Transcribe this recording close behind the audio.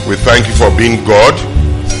We thank you for being God.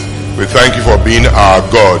 We thank you for being our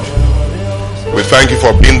God. We thank you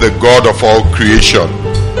for being the God of all creation,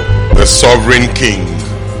 the sovereign King,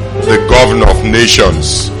 the governor of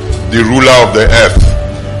nations, the ruler of the earth.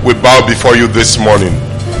 We bow before you this morning.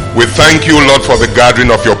 We thank you, Lord, for the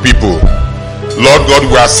gathering of your people. Lord God,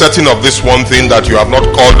 we are certain of this one thing, that you have not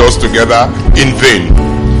called us together in vain.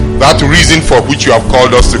 That reason for which you have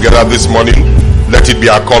called us together this morning, let it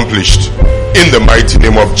be accomplished in the mighty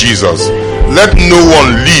name of Jesus. Let no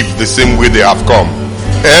one leave the same way they have come.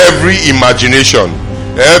 Every imagination,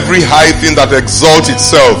 every high thing that exalts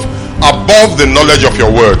itself above the knowledge of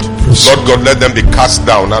your word, Lord God, let them be cast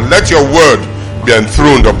down, and let your word be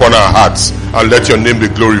enthroned upon our hearts, and let your name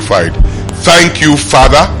be glorified. Thank you,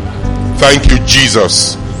 Father. Thank you,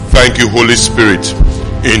 Jesus. Thank you, Holy Spirit.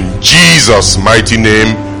 In Jesus' mighty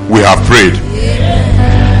name we have prayed.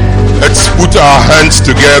 Let's put our hands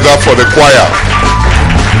together for the choir.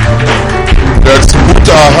 Let's put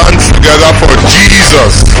our hands together for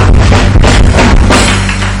Jesus.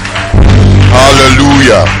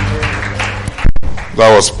 Hallelujah.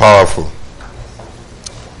 That was powerful.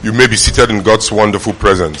 You may be seated in God's wonderful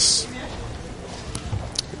presence.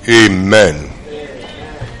 Amen.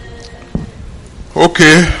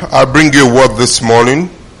 Okay, I bring you a word this morning.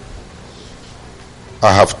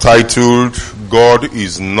 I have titled, God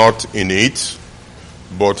is not in it,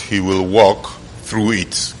 but he will walk through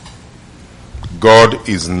it. God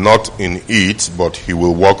is not in it, but he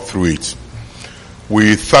will walk through it.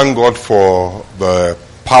 We thank God for the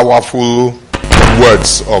powerful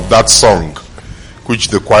words of that song, which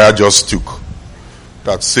the choir just took,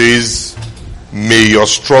 that says, may your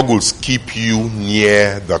struggles keep you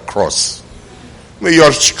near the cross. May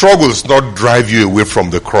your struggles not drive you away from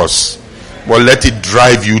the cross, but let it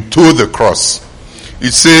drive you to the cross.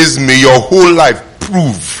 It says, may your whole life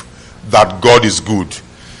prove that God is good.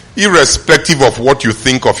 Irrespective of what you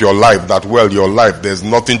think of your life, that, well, your life, there's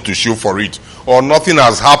nothing to show for it, or nothing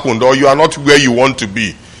has happened, or you are not where you want to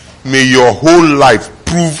be. May your whole life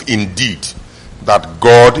prove indeed that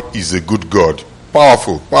God is a good God.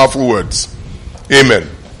 Powerful, powerful words. Amen.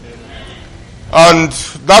 And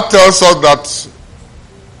that tells us that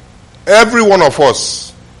every one of us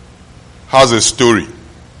has a story.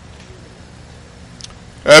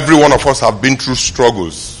 Every one of us have been through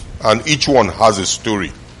struggles, and each one has a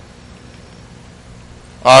story.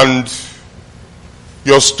 And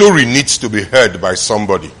your story needs to be heard by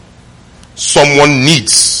somebody. Someone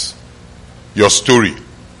needs your story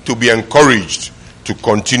to be encouraged to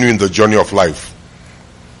continue in the journey of life.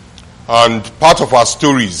 And part of our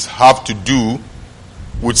stories have to do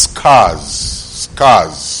with scars,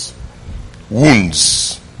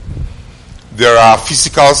 wounds. There are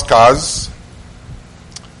physical scars.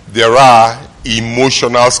 There are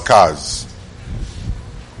emotional scars.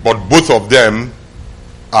 But both of them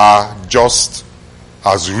are just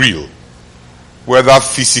as real, whether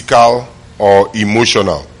physical or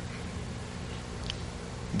emotional.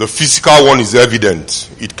 The physical one is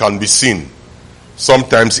evident. It can be seen.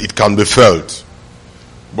 Sometimes it can be felt.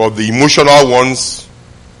 But the emotional ones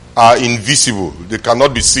are invisible. They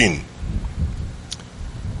cannot be seen.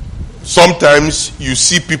 Sometimes you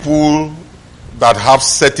see people that have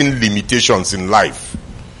certain limitations in life.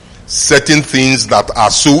 Certain things that are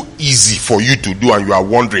so easy for you to do, and you are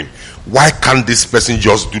wondering, why can't this person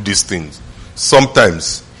just do these things?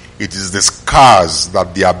 Sometimes it is the scars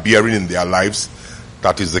that they are bearing in their lives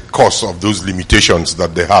that is the cause of those limitations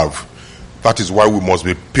that they have. That is why we must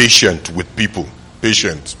be patient with people.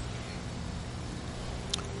 Patient.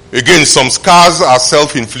 Again, some scars are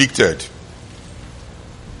self-inflicted,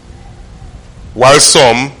 while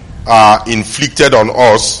some are inflicted on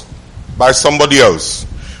us by somebody else.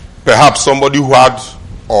 Perhaps somebody who had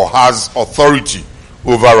or has authority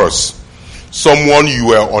over us. Someone you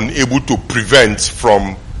were unable to prevent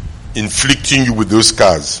from inflicting you with those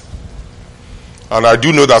scars. And I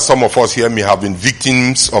do know that some of us here may have been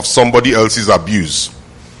victims of somebody else's abuse.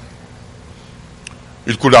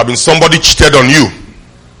 It could have been somebody cheated on you.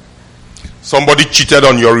 Somebody cheated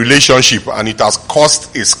on your relationship, and it has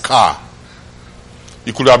caused a scar.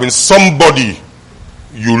 It could have been somebody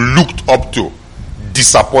you looked up to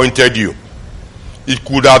disappointed you. It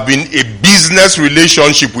could have been a business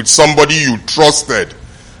relationship with somebody you trusted,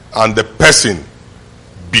 and the person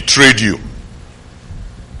betrayed you.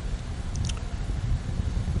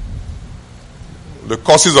 The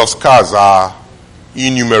causes of scars are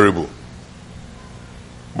innumerable,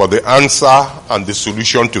 but the answer and the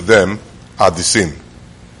solution to them are the same.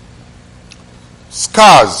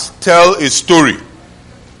 Scars tell a story.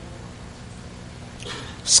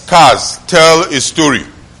 Scars tell a story.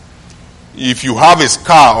 if you have a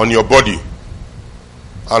scar on your body,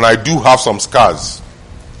 and I do have some scars,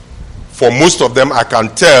 for most of them I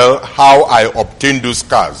can tell how I obtained those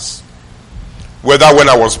scars. Whether when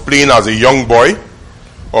I was playing as a young boy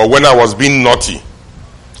or when I was being naughty,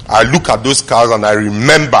 I look at those scars and I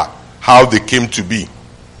remember how they came to be.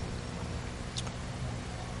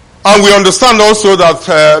 And we understand also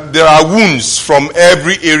that there are wounds from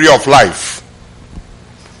every area of life.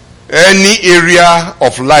 Any area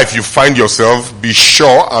of life you find yourself, be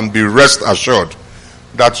sure and be rest assured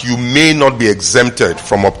that you may not be exempted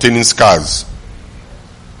from obtaining scars.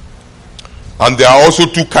 And there are also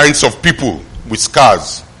two kinds of people with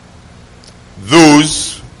scars.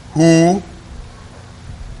 Those who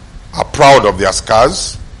are proud of their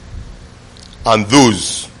scars, and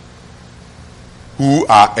those who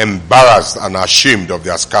are embarrassed and ashamed of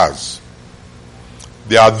their scars.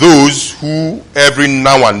 There are those who every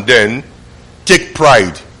now and then take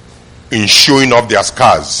pride in showing off their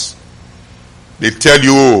scars. They tell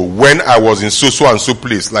you, oh, when I was in so and so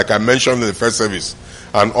place, like I mentioned in the first service,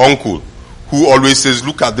 an uncle who always says,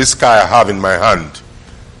 look at this scar I have in my hand.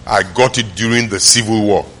 I got it during the Civil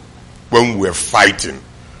War when we were fighting.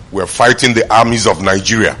 We were fighting the armies of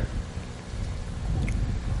Nigeria.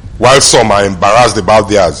 While some are embarrassed about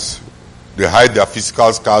theirs, they hide their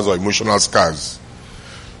physical scars or emotional scars.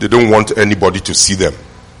 They don't want anybody to see them.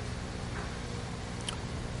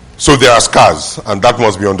 So there are scars, and that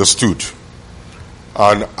must be understood.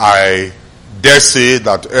 And I dare say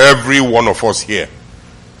that every one of us here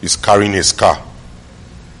is carrying a scar.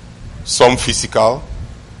 Some physical,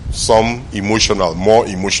 some emotional, more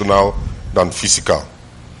emotional than physical.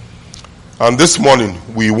 And this morning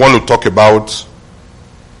we want to talk about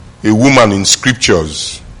a woman in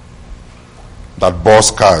scriptures that bore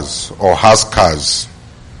scars or has scars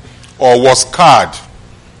or was scarred.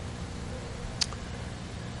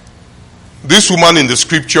 This woman in the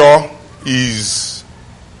scripture is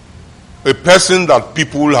a person that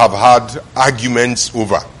people have had arguments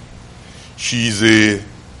over. She is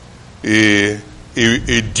a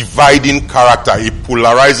dividing character, a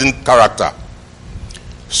polarizing character.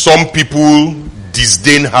 Some people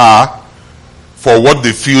disdain her for what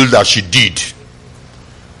they feel that she did,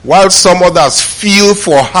 while some others feel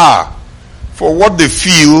for her for what they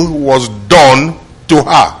feel was done to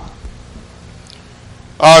her.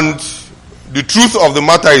 And the truth of the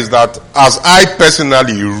matter is that as I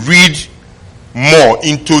personally read more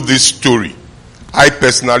into this story, I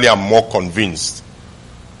personally am more convinced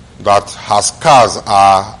that her scars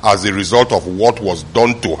are as a result of what was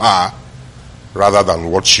done to her rather than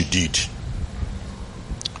what she did.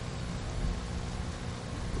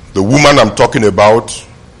 The woman I'm talking about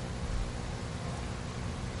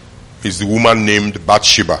is the woman named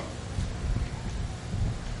Bathsheba.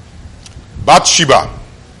 Bathsheba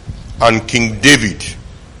and King David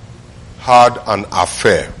had an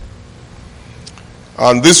affair.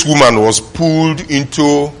 And this woman was pulled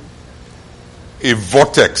into a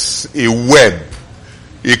vortex, a web,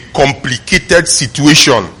 a complicated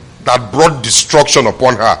situation that brought destruction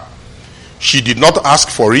upon her. She did not ask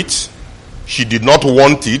for it. She did not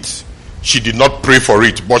want it. She did not pray for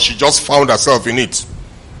it. But she just found herself in it.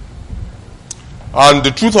 And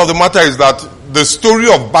the truth of the matter is that the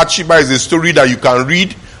story of Bathsheba is a story that you can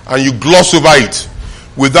read and you gloss over it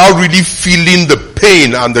without really feeling the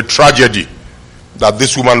pain and the tragedy that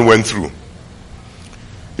this woman went through.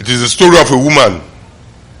 It is the story of a woman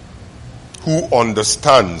who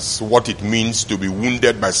understands what it means to be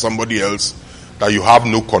wounded by somebody else that you have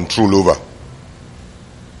no control over.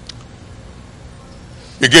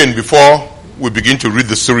 Again, before we begin to read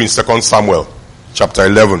the story in 2 Samuel chapter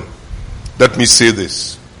 11, let me say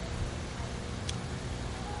this.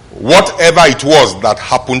 Whatever it was that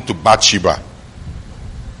happened to Bathsheba,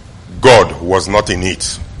 God was not in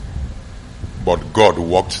it, but God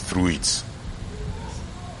walked through it.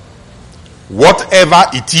 Whatever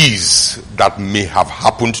it is that may have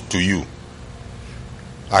happened to you,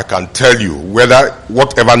 I can tell you,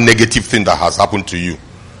 whatever negative thing that has happened to you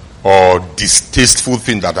or distasteful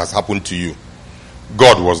thing that has happened to you,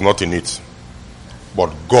 God was not in it,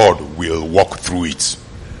 but God will walk through it.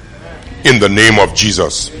 In the name of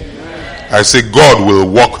Jesus. Amen. I say God will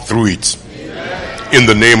walk through it. Amen. In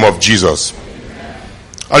the name of Jesus. Amen.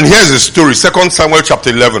 And here's the story, 2 Samuel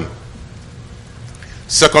chapter 11.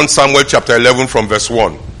 2 Samuel chapter 11 from verse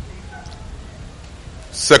 1.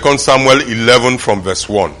 2 Samuel 11 from verse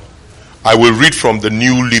 1. I will read from the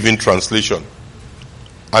New Living Translation.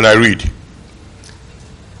 And I read 2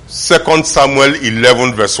 Samuel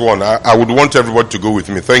 11 verse 1. I would want everybody to go with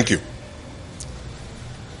me. Thank you.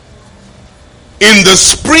 In the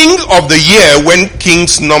spring of the year when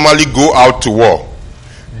kings normally go out to war,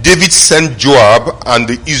 David sent Joab and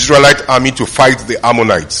the Israelite army to fight the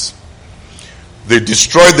Ammonites. They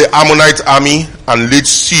destroyed the Ammonite army and laid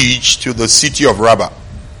siege to the city of Rabbah.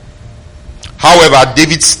 However,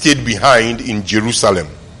 David stayed behind in Jerusalem.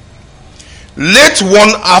 Late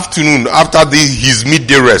one afternoon, after his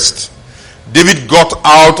midday rest, David got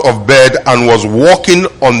out of bed and was walking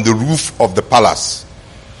on the roof of the palace.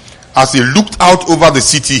 As he looked out over the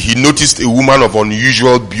city, he noticed a woman of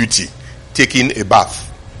unusual beauty taking a bath.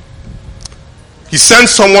 He sent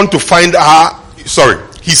someone to find out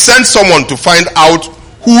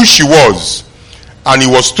who she was, and he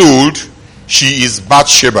was told she is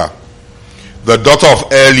Bathsheba, the daughter of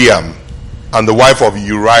Eliam and the wife of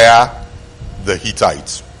Uriah the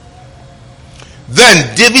Hittite.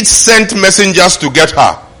 Then David sent messengers to get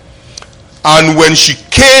her, and when she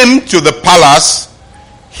came to the palace,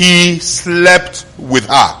 he slept with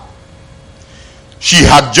her. She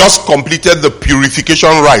had just completed the purification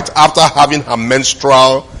rite after having her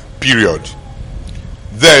menstrual period.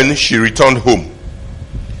 Then she returned home.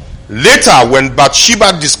 Later, when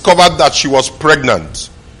Bathsheba discovered that she was pregnant,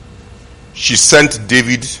 she sent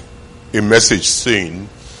David a message saying,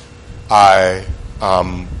 "I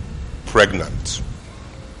am pregnant."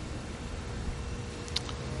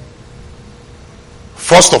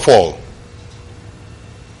 First of all,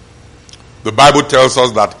 the Bible tells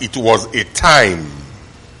us that it was a time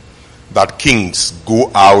that kings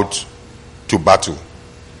go out to battle.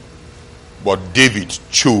 But David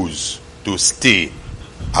chose to stay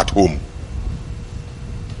at home.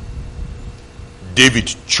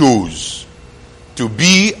 David chose to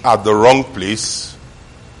be at the wrong place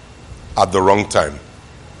at the wrong time.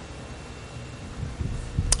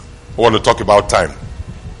 I want to talk about time.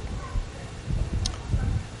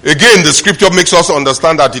 Again, the scripture makes us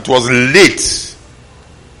understand that it was late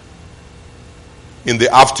in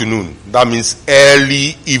the afternoon. That means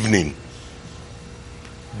early evening.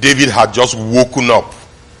 David had just woken up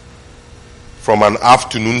from an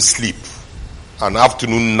afternoon sleep, an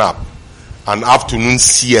afternoon nap, an afternoon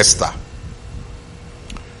siesta.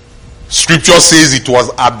 Scripture says it was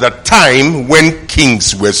at the time when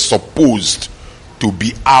kings were supposed to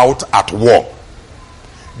be out at war.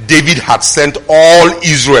 David had sent all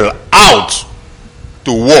Israel out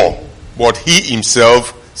to war, but he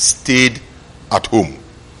himself stayed at home.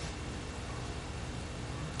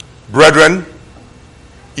 Brethren,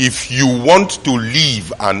 if you want to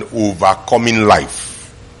live an overcoming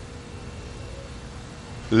life,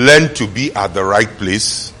 learn to be at the right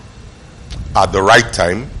place, at the right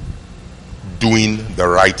time, doing the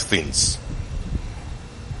right things.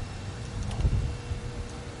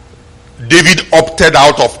 David opted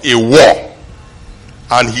out of a war,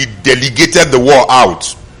 and he delegated the war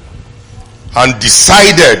out and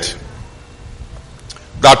decided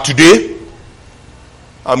that today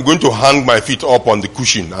I'm going to hang my feet up on the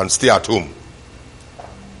cushion and stay at home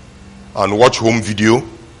and watch home video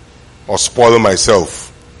or spoil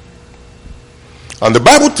myself. And the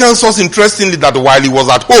Bible tells us, interestingly, that while he was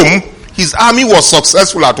at home, his army was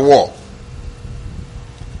successful at war.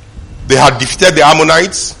 They had defeated the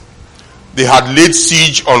Ammonites. They had laid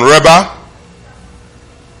siege on Rabbah.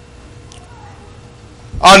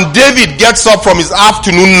 And David gets up from his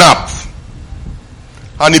afternoon nap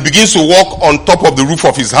and he begins to walk on top of the roof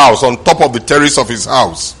of his house, on top of the terrace of his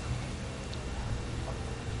house.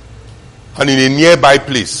 And in a nearby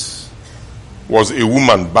place was a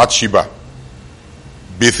woman, Bathsheba,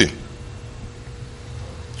 bathing.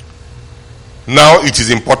 Now it is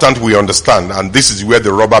important we understand, and this is where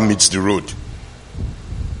the rubber meets the road.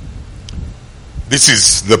 This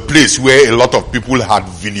is the place where a lot of people had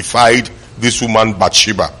vilified this woman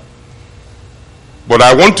Bathsheba. But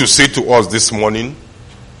I want to say to us this morning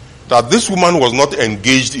that this woman was not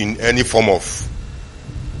engaged in any form of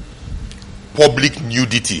public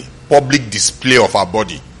nudity, public display of her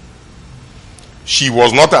body. She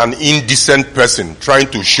was not an indecent person trying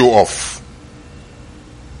to show off.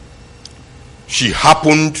 She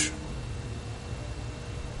happened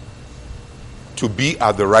to be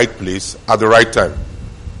at the right place at the right time.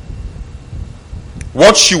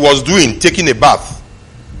 What she was doing, taking a bath,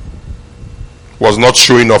 was not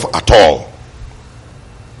showing off at all.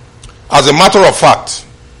 As a matter of fact,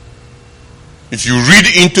 if you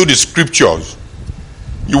read into the scriptures,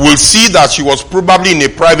 you will see that she was probably in a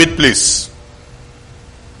private place,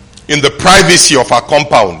 in the privacy of her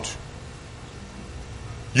compound.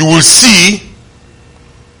 You will see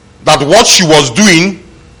that what she was doing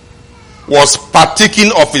was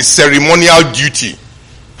partaking of a ceremonial duty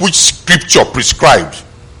which scripture prescribed.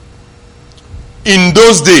 In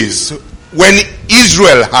those days, when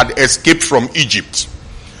Israel had escaped from Egypt,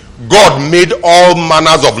 God made all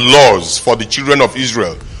manners of laws for the children of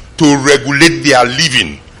Israel to regulate their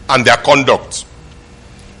living and their conduct.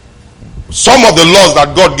 Some of the laws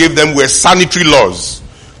that God gave them were sanitary laws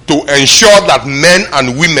to ensure that men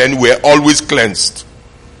and women were always cleansed.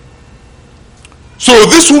 So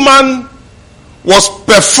this woman was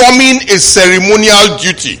performing a ceremonial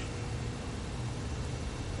duty.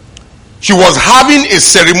 She was having a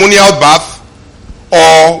ceremonial bath,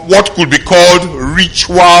 or what could be called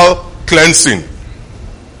ritual cleansing.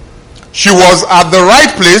 She was at the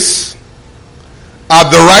right place, at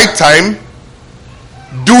the right time,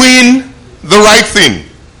 doing the right thing.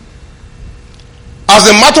 As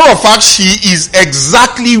a matter of fact, she is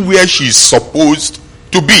exactly where she's supposed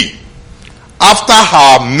to be. After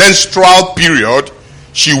her menstrual period,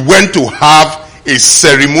 she went to have a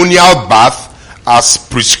ceremonial bath as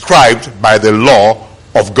prescribed by the law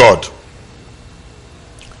of God.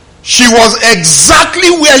 She was exactly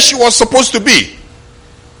where she was supposed to be.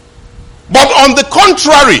 But on the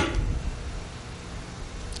contrary,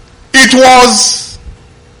 it was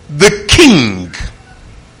the king,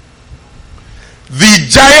 the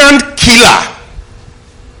giant killer,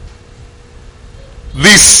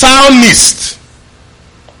 the psalmist,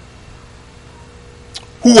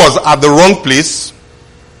 who was at the wrong place,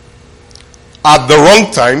 at the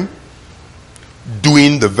wrong time,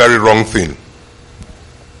 doing the very wrong thing.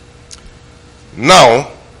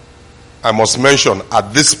 Now, I must mention,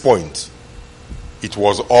 at this point, it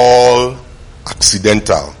was all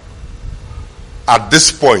accidental. At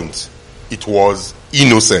this point, it was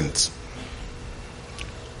innocent.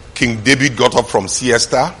 King David got up from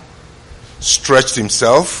siesta, stretched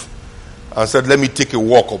himself, and said, let me take a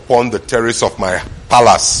walk upon the terrace of my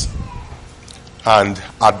palace. And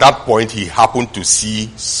at that point, he happened to see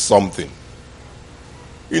something.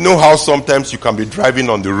 You know how sometimes you can be driving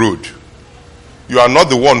on the road. You are not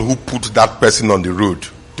the one who put that person on the road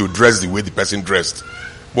to dress the way the person dressed.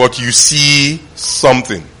 But you see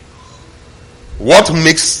something. What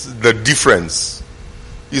makes the difference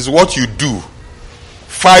is what you do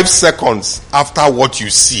 5 seconds after what you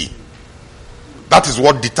see. That is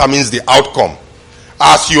what determines the outcome.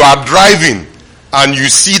 As you are driving and you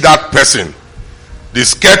see that person, the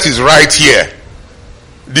skirt is right here.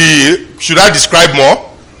 Should I describe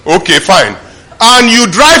more? Okay, fine. And you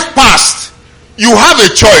drive past. You have a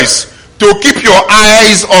choice to keep your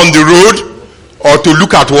eyes on the road or to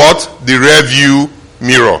look at what? The rear view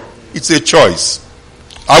mirror. It's a choice.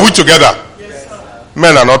 Are we together? Yes, sir.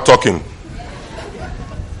 Men are not talking.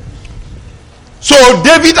 So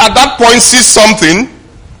David at that point sees something.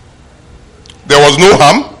 There was no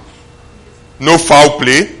harm, no foul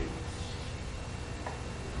play.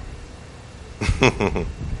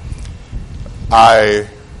 I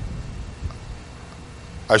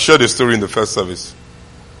shared a story in the first service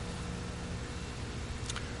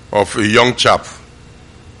of a young chap.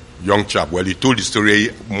 Well, he told the story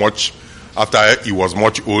much after he was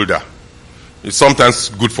much older. It's sometimes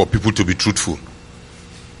good for people to be truthful.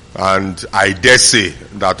 And I dare say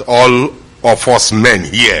that all of us men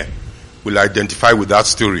here will identify with that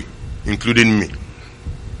story, including me.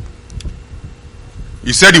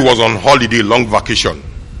 He said he was on holiday, long vacation.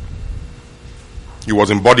 He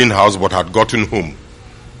was in boarding house but had gotten home.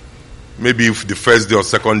 Maybe the first day or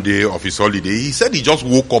second day of his holiday. He said he just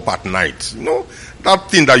woke up at night. You know,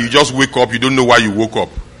 that thing that you just wake up, you don't know why you woke up.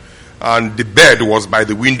 And the bed was by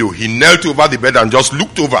the window. He knelt over the bed and just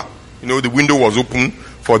looked over. You know, the window was open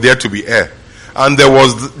for there to be air. And there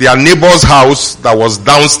was their neighbor's house that was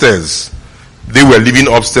downstairs. They were living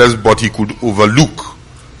upstairs, but he could overlook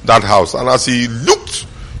that house. And as he looked,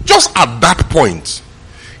 just at that point,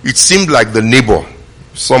 it seemed like the neighbor,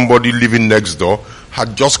 somebody living next door,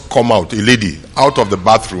 had just come out, a lady, out of the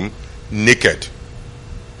bathroom, naked.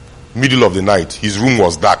 Middle of the night. His room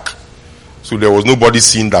was dark. So there was nobody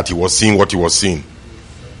seeing that he was seeing what he was seeing.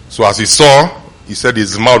 So as he saw, he said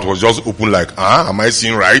his mouth was just open like, am I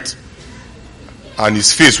seeing right? And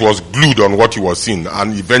his face was glued on what he was seeing.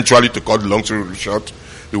 And eventually, to cut the long story short,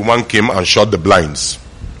 the woman came and shut the blinds.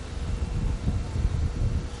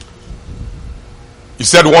 He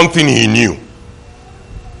said one thing he knew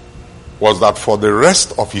was that for the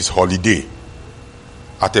rest of his holiday,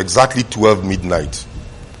 at exactly 12 midnight,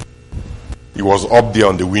 he was up there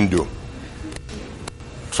on the window,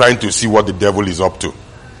 trying to see what the devil is up to,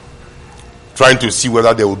 trying to see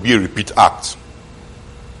whether there will be a repeat act.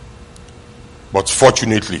 But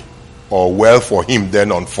fortunately, or well for him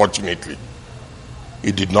then unfortunately,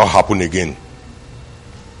 it did not happen again.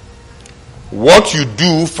 What you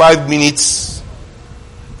do 5 minutes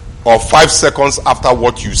or 5 seconds after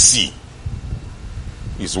what you see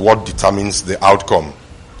is what determines the outcome.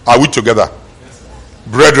 Are we together? Yes,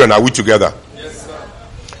 brethren, are we together? Yes, sir.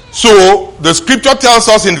 So, the scripture tells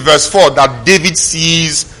us in verse 4 that David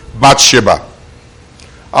sees Bathsheba.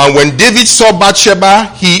 And when David saw Bathsheba,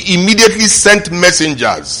 he immediately sent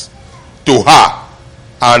messengers to her.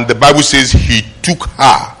 And the Bible says he took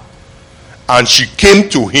her. And she came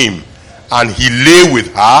to him. And he lay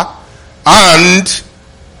with her. And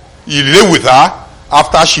he lay with her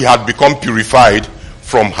after she had become purified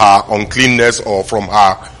from her uncleanness or from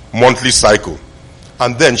her monthly cycle.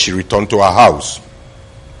 And then she returned to her house.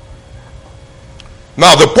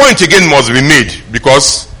 Now the point again must be made,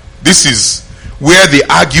 because this is where the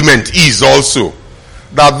argument is also.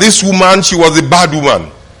 That this woman, she was a bad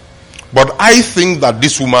woman. But I think that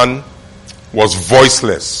this woman was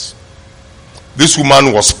voiceless. This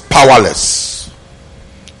woman was powerless.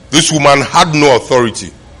 This woman had no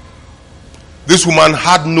authority. This woman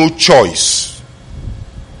had no choice.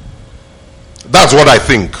 That's what I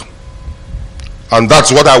think. And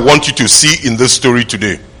that's what I want you to see in this story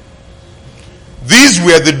today. These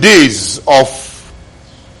were the days of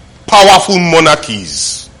powerful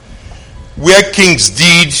monarchies where kings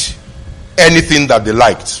did anything that they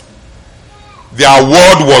liked. Their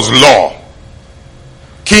word was law.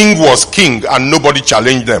 King was king and nobody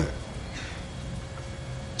challenged them.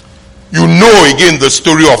 You know again the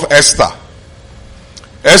story of Esther.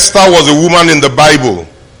 Esther was a woman in the Bible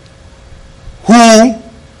who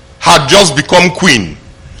had just become queen,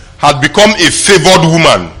 had become a favored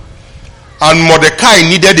woman, and Mordecai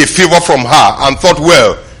needed a favor from her and thought,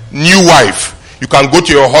 well, new wife, you can go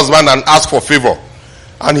to your husband and ask for favor.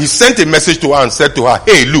 And he sent a message to her and said to her,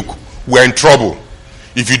 hey, look, we're in trouble.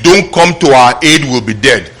 If you don't come to our aid, we'll be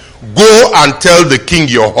dead. Go and tell the king,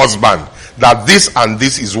 your husband, that this and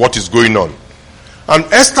this is what is going on. And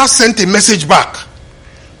Esther sent a message back.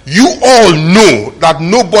 You all know that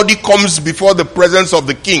nobody comes before the presence of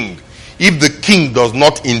the king if the king does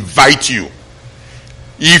not invite you.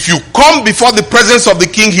 If you come before the presence of the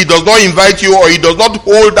king, he does not invite you, or he does not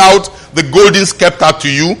hold out the golden scepter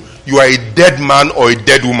to you, you are a dead man or a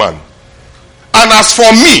dead woman. And as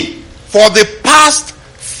for me, for the past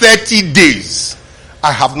 30 days,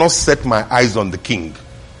 I have not set my eyes on the king,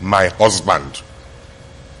 my husband.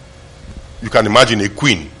 You can imagine a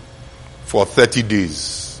queen for 30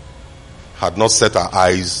 days had not set her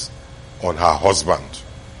eyes on her husband.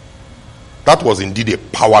 That was indeed a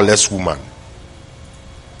powerless woman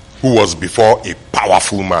who was before a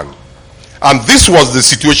powerful man. And this was the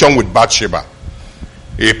situation with Bathsheba.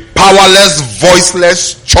 A powerless,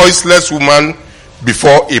 voiceless, choiceless woman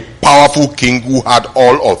before a powerful king who had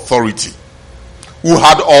all authority, who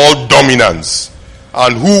had all dominance,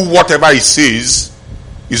 and who whatever he says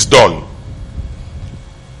is done.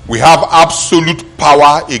 We have absolute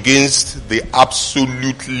power against the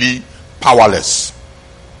absolutely powerless.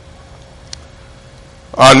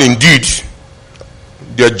 And indeed,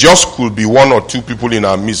 there just could be one or two people in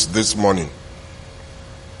our midst this morning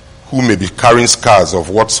who may be carrying scars of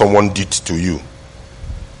what someone did to you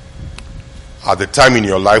at the time in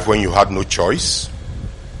your life when you had no choice,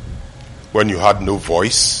 when you had no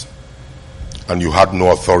voice, and you had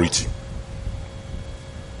no authority.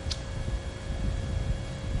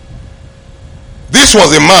 This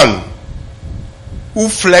was a man who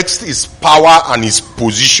flexed his power and his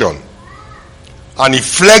position, and he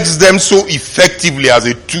flexed them so effectively as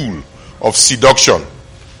a tool of seduction.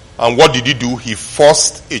 And what did he do? He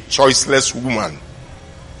forced a choiceless woman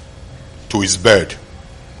to his bed.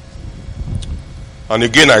 And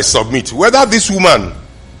again I submit, whether this woman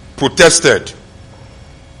protested,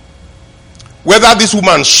 whether this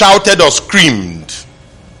woman shouted or screamed,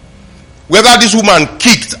 whether this woman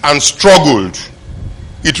kicked and struggled,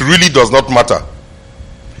 it really does not matter.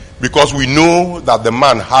 Because we know that the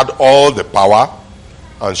man had all the power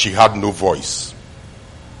and she had no voice.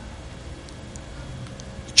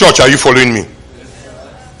 Church, are you following me?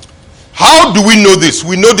 How do we know this?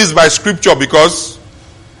 We know this by scripture, because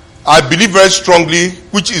I believe very strongly,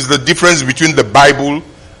 which is the difference between the Bible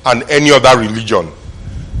and any other religion.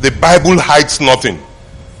 The Bible hides nothing.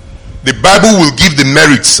 The Bible will give the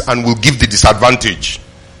merits and will give the disadvantage.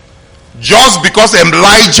 Just because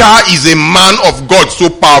Elijah is a man of God so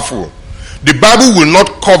powerful, the Bible will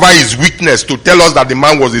not cover his weakness to tell us that the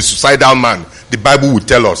man was a suicidal man. The Bible will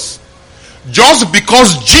tell us. Just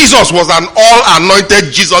because Jesus was an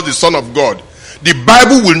all-anointed Jesus, the Son of God, the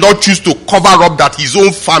Bible will not choose to cover up that his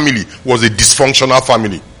own family was a dysfunctional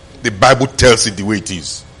family. The Bible tells it the way it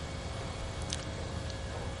is.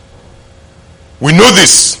 We know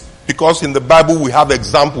this because in the Bible we have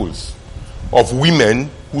examples of women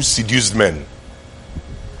who seduced men.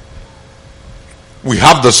 we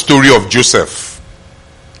have the story of Joseph,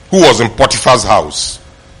 who was in Potiphar's house.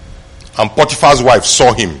 And Potiphar's wife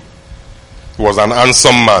saw him. He was an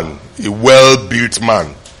handsome man, a well-built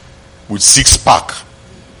man with six-pack.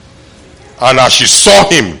 And as she saw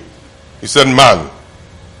him, he said, "Man,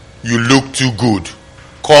 you look too good.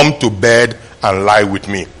 Come to bed and lie with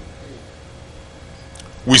me."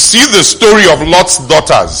 We see the story of Lot's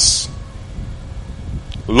daughters.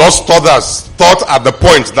 Lot's daughters thought at the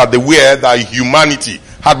point that they were that humanity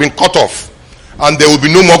had been cut off and there would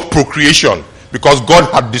be no more procreation because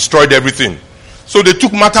God had destroyed everything. So they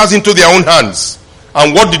took matters into their own hands.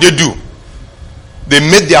 And what did they do? They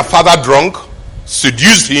made their father drunk,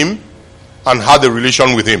 seduced him, and had a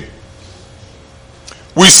relation with him.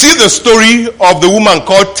 We see the story of the woman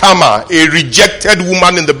called Tamar, a rejected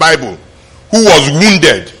woman in the Bible, who was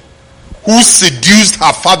wounded, who seduced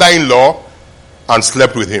her father-in-law and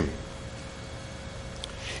slept with him.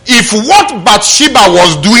 If what Bathsheba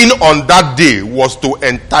was doing on that day was to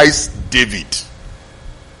entice David,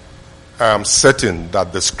 I am certain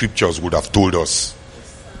that the scriptures would have told us.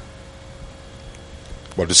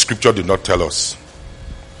 But the scripture did not tell us.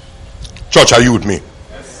 Church, are you with me?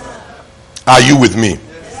 Yes, sir. Are you with me?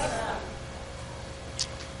 Yes, sir.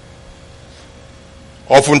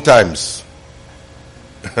 Oftentimes,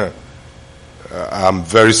 I'm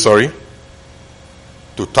very sorry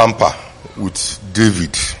to tamper with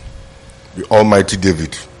David, the Almighty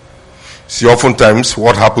David. See, oftentimes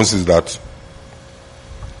what happens is that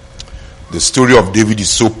the story of David is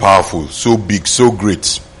so powerful, so big, so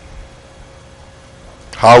great.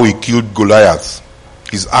 How he killed Goliath,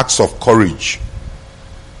 his acts of courage.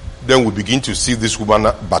 Then we begin to see this woman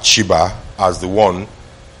Bathsheba as the one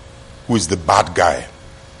who is the bad guy,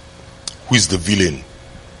 who is the villain.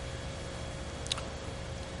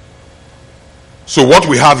 So what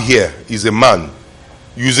we have here is a man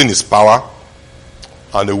using his power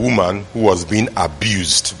and a woman who was being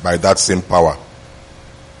abused by that same power.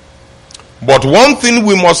 But one thing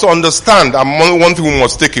we must understand, and one thing we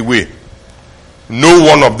must take away, no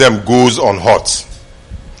one of them goes unhurt.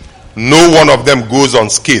 No one of them goes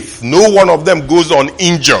unscathed. No one of them goes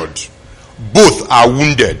uninjured. Both are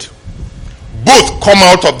wounded. Both come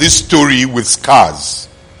out of this story with scars.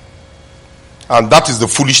 And that is the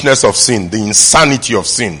foolishness of sin, the insanity of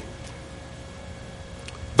sin.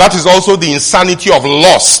 That is also the insanity of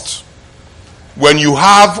lust. When you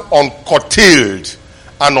have uncurtailed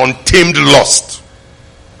and untamed lust,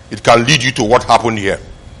 it can lead you to what happened here.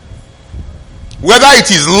 Whether it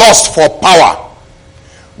is lust for power,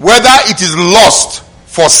 whether it is lust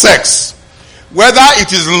for sex, whether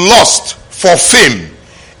it is lust for fame,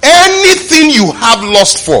 anything you have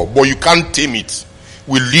lust for but you can't tame it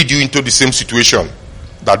will lead you into the same situation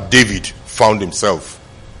that David found himself.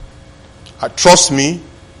 Trust me,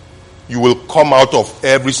 you will come out of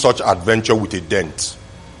every such adventure with a dent.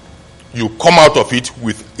 You come out of it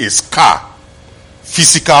with a scar,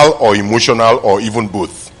 physical or emotional or even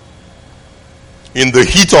both. In the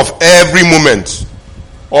heat of every moment,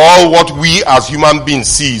 all what we as human beings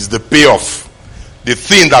see is the payoff, the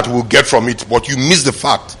thing that we'll get from it, but you miss the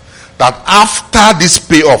fact that after this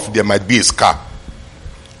payoff there might be a scar.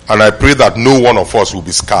 And I pray that no one of us will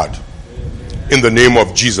be scarred. In the name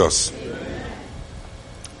of Jesus.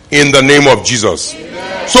 In the name of Jesus.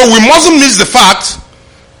 So we mustn't miss the fact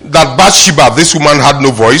that Bathsheba, this woman, had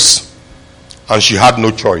no voice and she had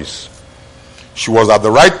no choice. She was at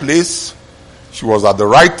the right place, she was at the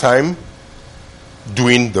right time,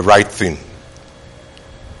 doing the right thing.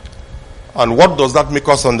 And what does that make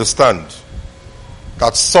us understand?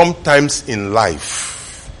 That sometimes in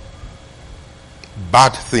life,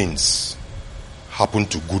 bad things happen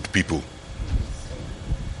to good people.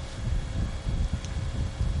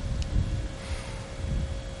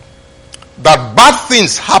 That bad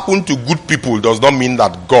things happen to good people does not mean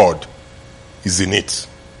that God is in it.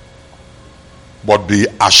 But be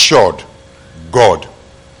assured, God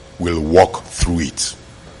will walk through it.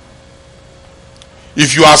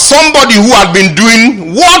 If you are somebody who had been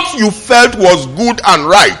doing what you felt was good and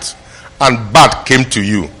right, and bad came to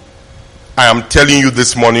you, I am telling you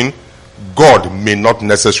this morning, God may not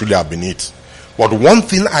necessarily have been it. But one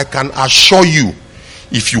thing I can assure you,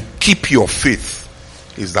 if you keep your faith,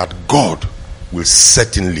 is that God will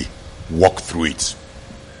certainly walk through it.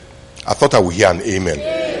 I thought I would hear an amen.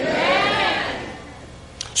 Amen.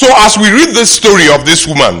 So as we read this story of this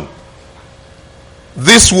woman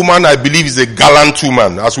I believe is a gallant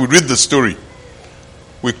woman. As we read the story,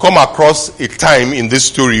 we come across a time in this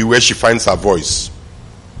story where she finds her voice.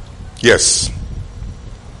 Yes.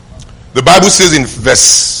 The Bible says in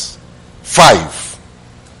verse 5,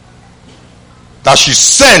 that she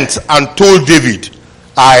sent and told David,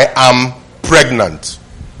 I am pregnant.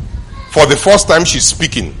 For the first time she's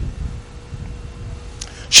speaking.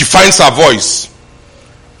 She finds her voice.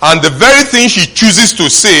 And the very thing she chooses to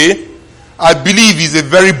say, I believe, is a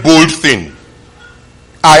very bold thing.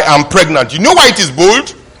 I am pregnant. You know why it is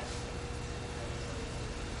bold?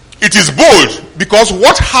 It is bold because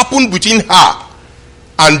what happened between her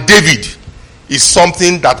and David is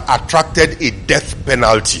something that attracted a death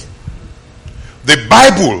penalty. The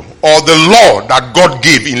Bible, or the law that God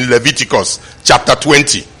gave in Leviticus chapter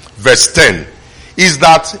 20, verse 10, is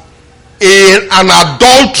that an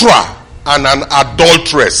adulterer and an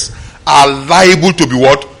adulteress are liable to be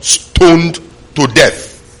what? Stoned to death.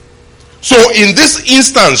 So in this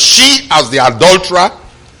instance, she as the adulterer,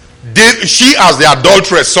 David as the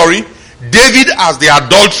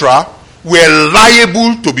adulterer were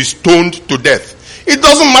liable to be stoned to death. It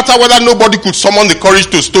doesn't matter whether nobody could summon the courage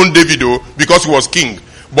to stone David because he was king.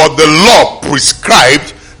 But the law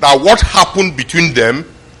prescribed that what happened between them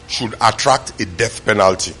should attract a death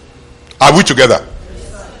penalty. Are we together?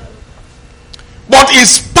 But in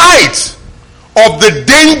spite of the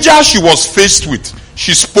danger she was faced with,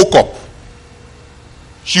 she spoke up.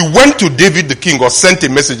 She went to David the king, or sent a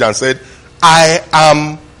message and said, I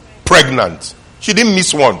am pregnant. She didn't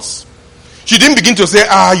miss once. She didn't begin to say,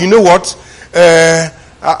 you know what?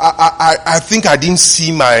 I think I didn't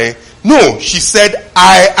see my... No, she said,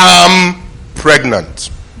 I am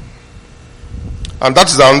pregnant. And that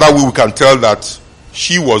is another way we can tell that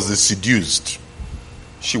she was the seduced.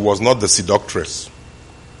 She was not the seductress.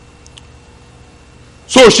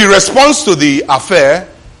 So she responds to the affair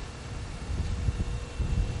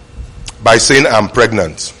by saying, I'm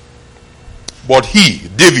pregnant. But he,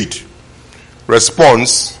 David,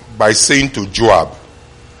 responds by saying to Joab,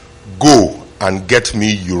 go and get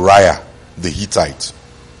me Uriah the Hittite.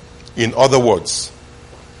 In other words,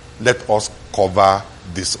 let us cover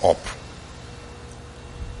this up.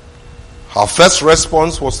 Her first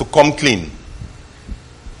response was to come clean.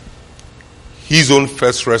 His own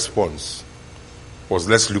first response was,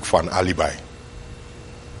 let's look for an alibi.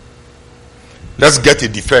 Let's get a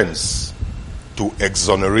defense to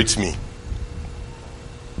exonerate me.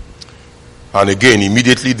 And again,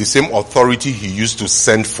 immediately the same authority he used to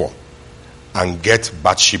send for and get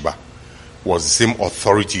Bathsheba was the same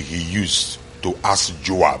authority he used to ask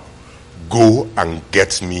Joab, go and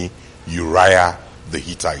get me Uriah the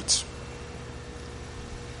Hittite.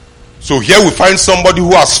 So here we find somebody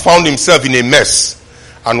who has found himself in a mess,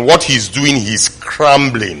 and what he's doing, he's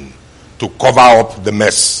scrambling to cover up the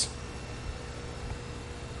mess.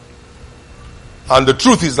 And the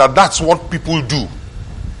truth is that that's what people do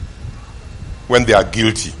when they are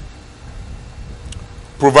guilty.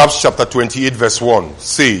 Proverbs chapter 28 verse 1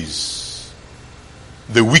 says,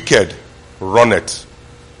 the wicked runneth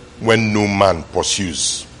when no man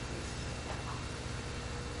pursues,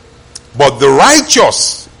 but the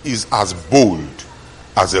righteous is as bold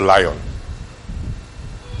as a lion.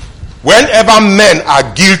 Whenever men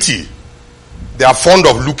are guilty, they are fond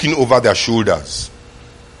of looking over their shoulders.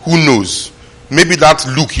 Who knows? Maybe that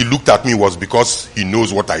look he looked at me was because he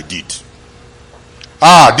knows what I did.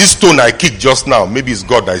 This stone I kicked just now, maybe it's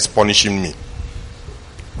God that is punishing me.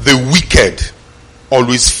 The wicked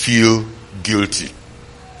always feel guilty.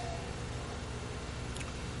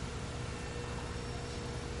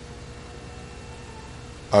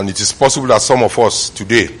 And it is possible that some of us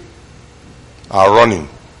today are running,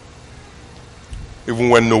 even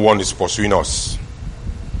when no one is pursuing us.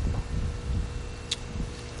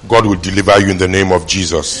 God will deliver you in the name of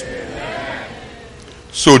Jesus. Amen.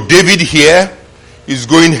 So David here is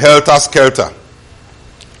going helter-skelter.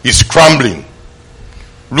 He's scrambling,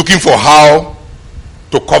 looking for how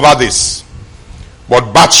to cover this.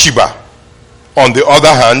 But Bathsheba, on the other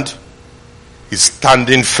hand, is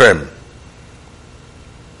standing firm.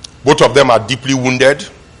 Both of them are deeply wounded,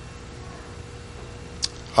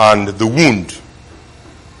 and the wound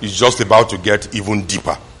is just about to get even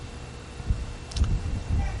deeper.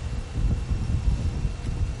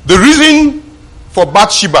 The reason for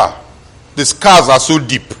Bathsheba, the scars are so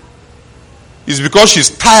deep, is because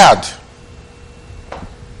she's tired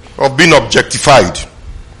of being objectified.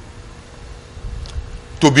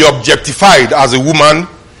 To be objectified as a woman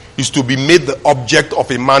is to be made the object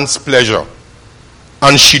of a man's pleasure.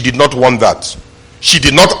 And she did not want that. She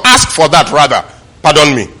did not ask for that, rather.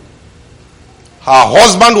 Pardon me. Her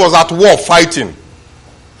husband was at war fighting,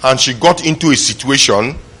 and she got into a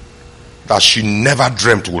situation that she never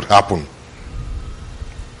dreamt would happen.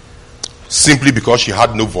 Simply because she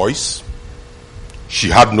had no voice, she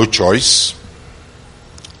had no choice,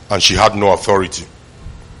 and she had no authority.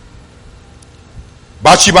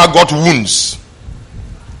 Bathsheba got wounds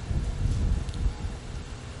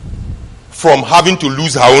from having to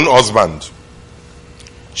lose her own husband.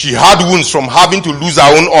 She had wounds from having to lose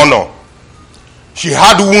her own honor. She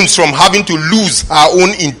had wounds from having to lose her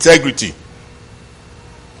own integrity.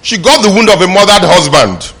 She got the wound of a murdered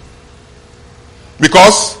husband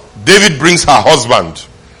because David brings her husband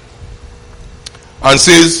and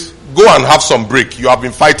says, go and have some break. You have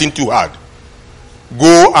been fighting too hard.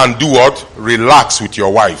 Go and do what? Relax with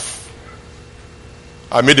your wife.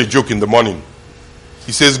 I made a joke in the morning.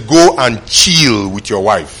 He says, go and chill with your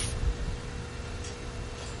wife.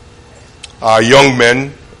 Our young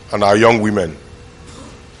men and our young women,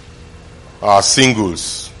 our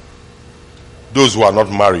singles, those who are not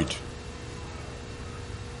married,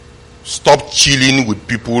 stop chilling with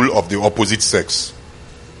people of the opposite sex.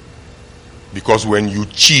 Because when you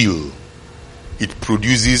chill, it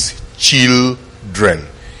produces children.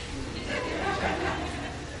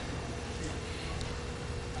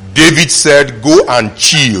 David said, go and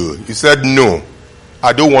chill. He said, no,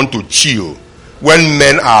 I don't want to chill when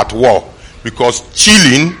men are at war, because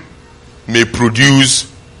chilling may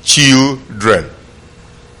produce children.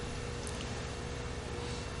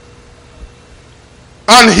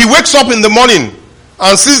 And he wakes up in the morning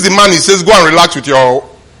and sees the man. He says, go and relax with your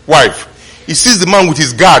wife. He sees the man with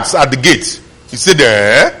his guards at the gate. He said,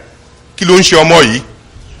 Kilon Shiomoyi.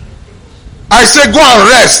 I said, go and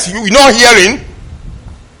rest. You're not hearing?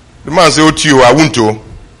 The man said, oh, to you, I won't to.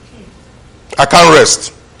 I can't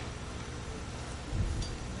rest.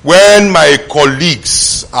 When my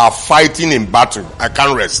colleagues are fighting in battle, I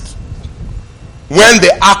can't rest. When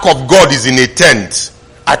the ark of God is in a tent,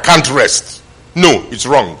 I can't rest. No, it's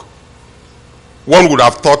wrong. One would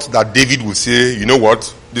have thought that David would say, you know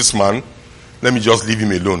what, this man, let me just leave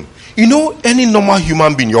him alone. You know, any normal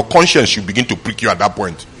human being, your conscience should begin to prick you at that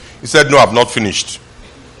point. He said, no, I've not finished.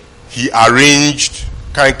 He arranged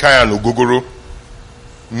Kai and Ogogoro,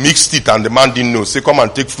 mixed it, and the man didn't know. Say, come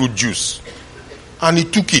and take fruit juice. And he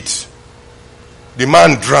took it. The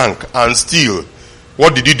man drank, and still,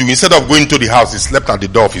 what did he do? Instead of going to the house, he slept at the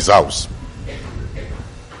door of his house.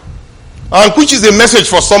 And which is a message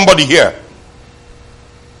for somebody here.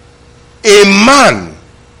 A man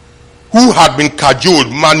who had been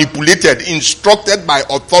cajoled, manipulated, instructed by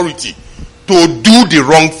authority to do the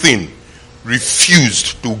wrong thing,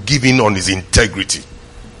 refused to give in on his integrity.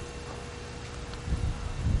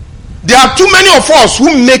 There are too many of us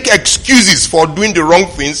who make excuses for doing the wrong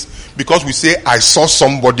things because we say, I saw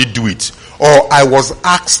somebody do it, or I was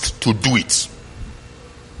asked to do it.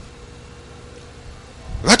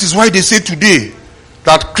 That is why they say today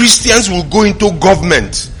that Christians will go into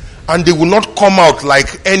government and they will not come out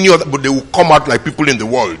like any other, but they will come out like people in the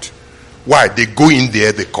world. Why? They go in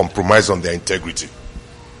there, they compromise on their integrity.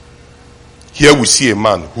 Here we see a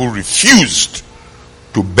man who refused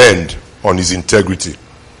to bend on his integrity.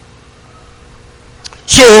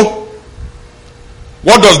 So,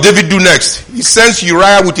 what does David do next? He sends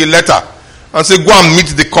Uriah with a letter and says, go and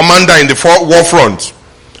meet the commander in the war front.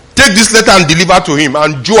 Take this letter and deliver to him.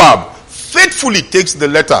 And Joab faithfully takes the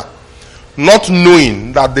letter, not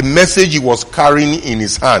knowing that the message he was carrying in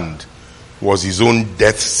his hand was his own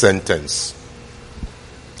death sentence.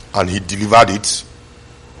 And he delivered it,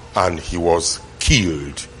 and he was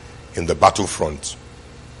killed in the battlefront.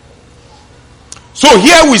 So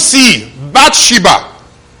here we see Bathsheba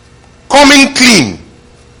coming clean,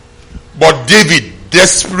 but David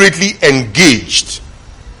desperately engaged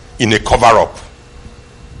in a cover-up.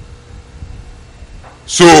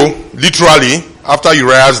 So, literally, after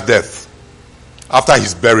Uriah's death, after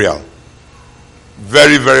his burial,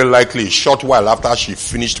 very, very likely, a short while after she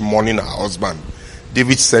finished mourning her husband,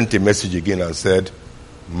 David sent a message again and said,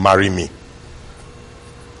 marry me.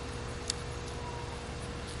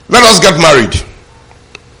 Let us get married.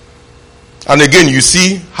 And again, you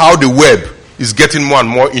see how the web is getting more and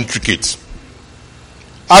more intricate.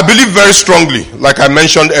 I believe very strongly, like I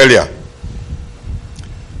mentioned earlier,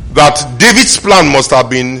 that David's plan must have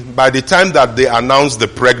been, by the time that they announced the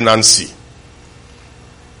pregnancy,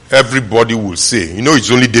 everybody will say, you know,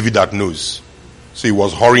 it's only David that knows. So he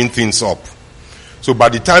was hurrying things up. So by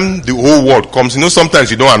the time the whole world comes, you know,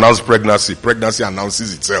 sometimes you don't announce pregnancy. Pregnancy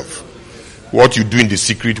announces itself. What you do in the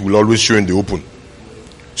secret will always show in the open.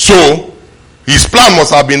 So, his plan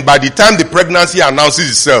must have been, by the time the pregnancy announces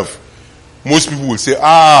itself, most people will say,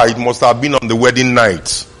 it must have been on the wedding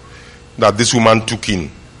night that this woman took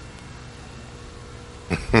in.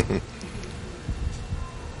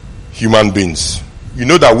 Human beings. You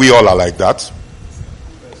know that we all are like that.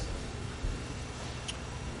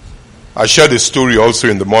 I shared a story also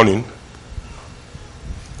in the morning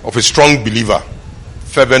of a strong believer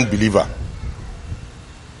fervent believer,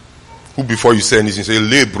 who before you say anything, say,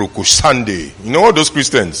 Le broko Sunday. You know all those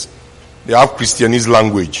Christians? They have Christianese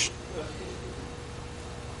language.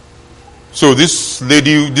 So this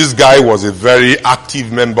guy was a very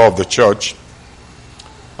active member of the church.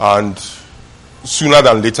 And sooner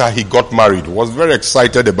than later, he got married. Was very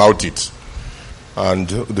excited about it. And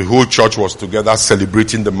the whole church was together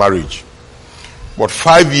celebrating the marriage. But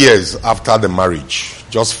 5 years after the marriage,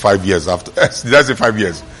 just 5 years after, did I say 5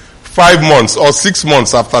 years? 5 months or 6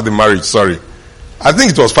 months after the marriage, sorry. I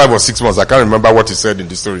think it was 5 or 6 months. I can't remember what he said in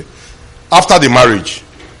the story. After the marriage,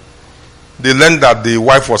 they learned that the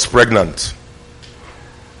wife was pregnant.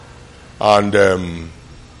 And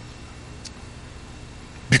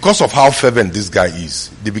because of how fervent this guy is,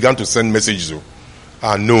 they began to send messages.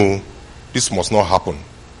 No, this must not happen.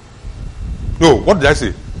 No, what did I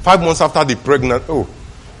say? 5 months after the pregnant.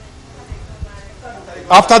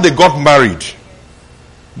 After they got married,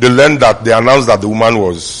 they learned that they announced that the woman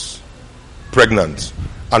was pregnant.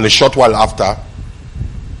 And a short while after,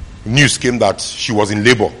 news came that she was in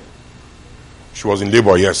labor. She was in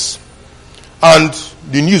labor, yes. And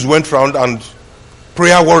the news went round and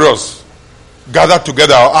prayer warriors gathered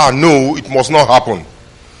together. No, it must not happen.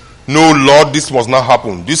 No, Lord, this must not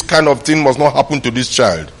happen. This kind of thing must not happen to this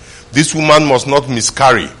child. This woman must not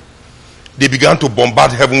miscarry. They began to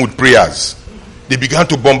bombard heaven with prayers.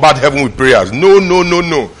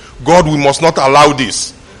 No. God, we must not allow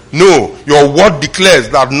this. No, your word declares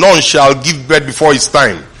that none shall give birth before its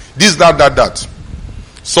time. This, that.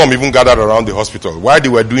 Some even gathered around the hospital. While they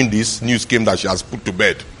were doing this, news came that she has put to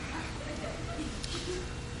bed.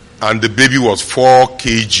 And the baby was 4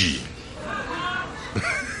 kg.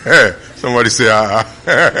 Somebody say,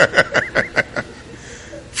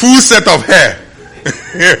 full set of hair.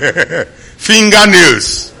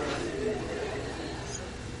 Fingernails.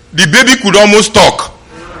 The baby could almost talk.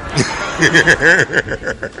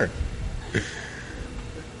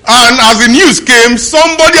 And as the news came,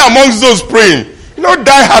 somebody amongst those praying,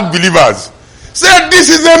 die-hard believers, said, this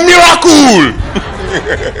is a miracle.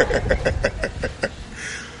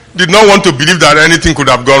 Did not want to believe that anything could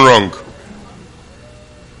have gone wrong.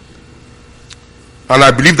 And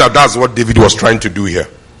I believe that that's what David was trying to do here.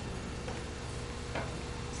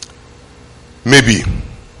 Maybe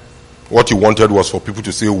what he wanted was for people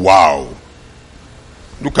to say, wow,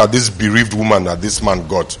 look at this bereaved woman that this man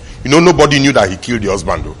got. Nobody knew that he killed the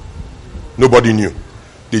husband, though. Nobody knew.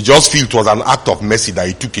 They just feel it was an act of mercy that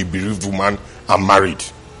he took a bereaved woman and married.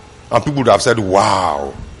 And people would have said,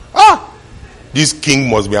 wow, this king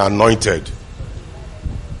must be anointed.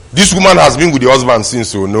 This woman has been with the husband since,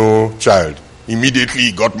 so no child. Immediately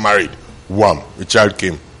he got married. Wham, a child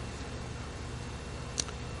came.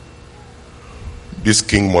 This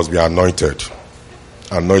king must be anointed.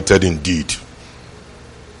 Anointed indeed.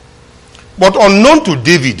 But unknown to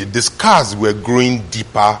David, the scars were growing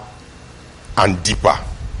deeper and deeper.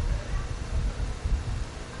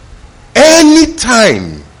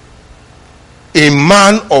 Anytime a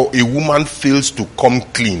man or a woman fails to come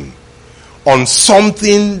clean on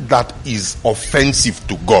something that is offensive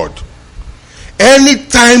to God,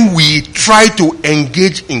 anytime we try to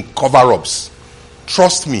engage in cover-ups,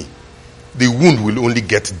 trust me, the wound will only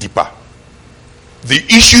get deeper. The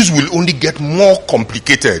issues will only get more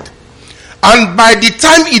complicated. And by the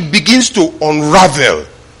time it begins to unravel,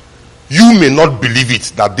 you may not believe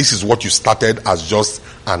it that this is what you started as just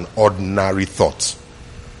an ordinary thought.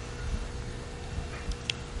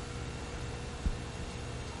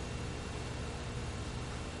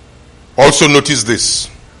 Also notice this.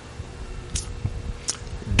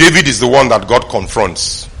 David is the one that God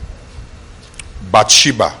confronts.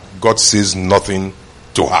 Bathsheba, God says nothing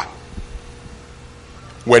to her.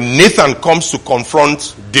 When Nathan comes to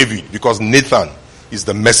confront David, because Nathan is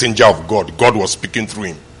the messenger of God, God was speaking through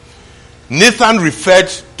him. Nathan referred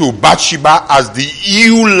to Bathsheba as the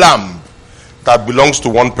ewe lamb that belongs to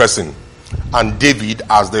one person, and David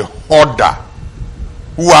as the hoarder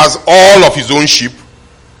who has all of his own sheep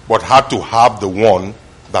but had to have the one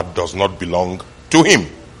that does not belong to him.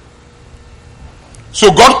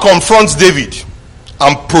 So God confronts David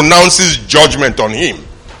and pronounces judgment on him.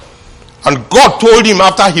 And God told him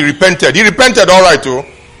after he repented all right too.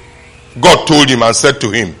 God told him and said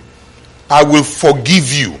to him, I will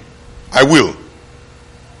forgive you. I will.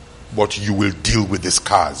 But you will deal with the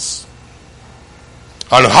scars.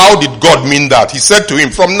 And how did God mean that? He said to him,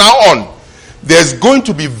 from now on, there's going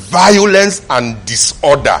to be violence and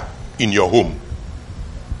disorder in your home.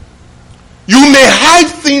 You may hide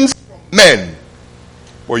things from men,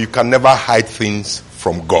 but you can never hide things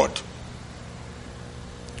from God.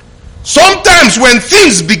 Sometimes when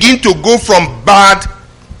things begin to go from bad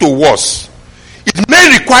to us, it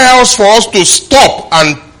may require us for us to stop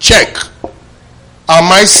and check.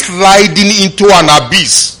 Am I sliding into an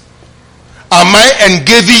abyss? Am I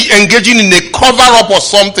engaging in a cover-up or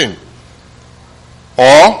something?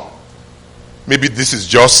 Or maybe this is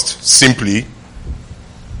just simply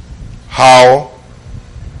how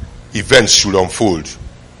events should unfold.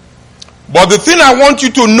 But the thing I want you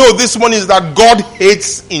to know this morning is that God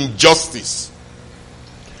hates injustice.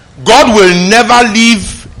 God will never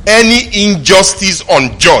leave any injustice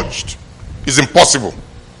unjudged. It's impossible.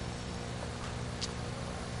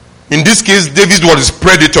 In this case, David was his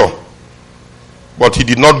predator, but he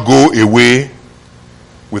did not go away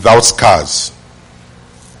without scars.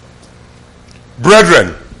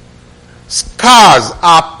 Brethren, scars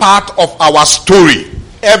are part of our story.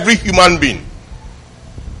 Every human being.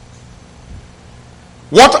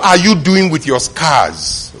 What are you doing with your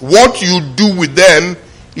scars? What you do with them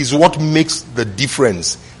is what makes the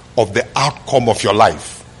difference of the outcome of your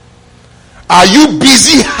life. Are you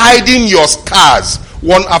busy hiding your scars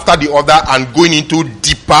one after the other and going into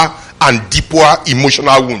deeper and deeper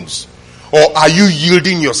emotional wounds? Or are you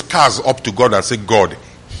yielding your scars up to God and say, God,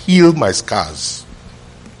 heal my scars?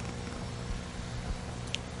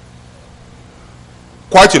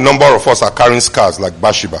 Quite a number of us are carrying scars like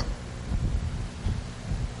Bathsheba.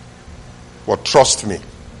 But trust me,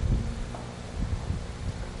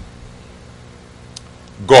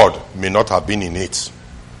 God may not have been in it,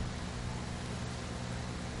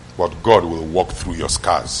 but God will walk through your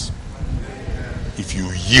scars if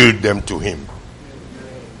you yield them to Him.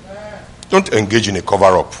 Don't engage in a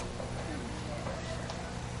cover-up.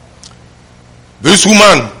 This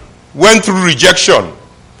woman went through rejection,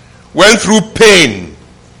 went through pain,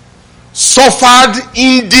 suffered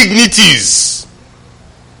indignities.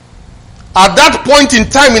 At that point in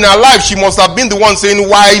time in her life, she must have been the one saying,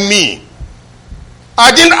 why me?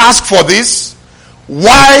 I didn't ask for this.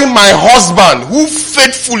 Why my husband, who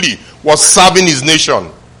faithfully was serving his nation?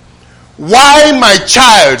 Why my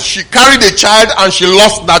child? She carried a child and she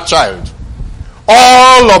lost that child.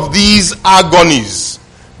 All of these agonies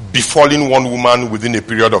befalling one woman within a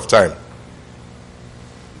period of time.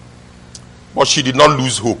 But she did not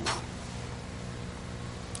lose hope.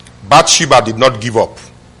 Bathsheba did not give up.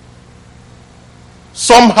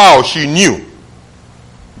 Somehow she knew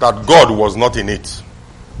that God was not in it,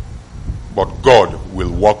 but God will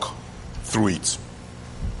walk through it.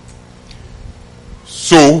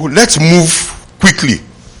 So let's move quickly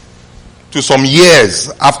to some years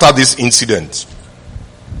after this incident.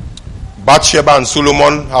 Bathsheba and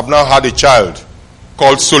Solomon have now had a child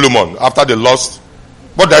called Solomon after they lost.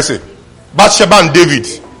 What did I say? Bathsheba and David.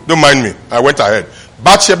 Don't mind me. I went ahead.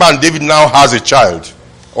 Bathsheba and David now has a child,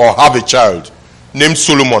 or have a child, named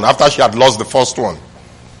Solomon after she had lost the first one.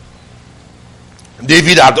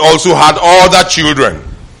 David had also had other children.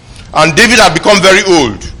 And David had become very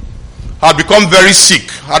old, had become very sick,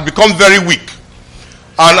 had become very weak.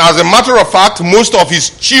 And as a matter of fact, most of his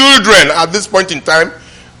children at this point in time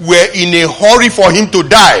were in a hurry for him to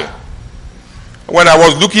die. When I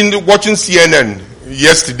was watching CNN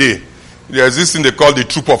yesterday, there's this thing they call the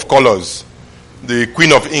Troop of Colors. The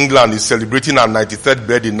Queen of England is celebrating her 93rd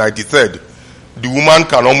birthday, 93rd. The woman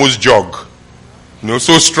can almost jog.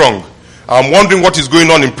 So strong. I'm wondering what is going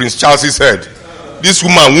on in Prince Charles's head. This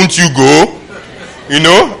woman, won't you go?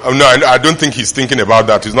 No, I don't think he's thinking about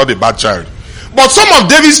that. He's not a bad child. But some of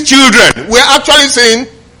David's children were actually saying,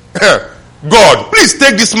 God, please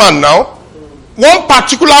take this man now. One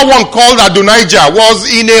particular one called Adonijah was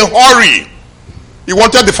in a hurry. He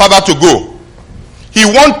wanted the father to go. He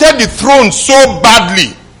wanted the throne so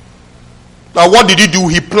badly that what did he do?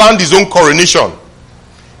 He planned his own coronation.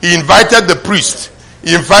 He invited the priest.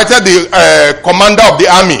 He invited the commander of the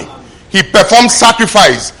army. He performed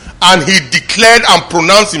sacrifice and he declared and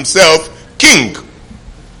pronounced himself king.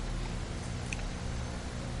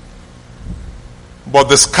 But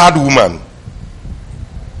the scarred woman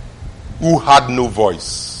who had no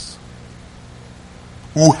voice,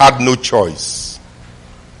 who had no choice,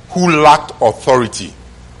 who lacked authority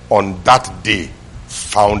on that day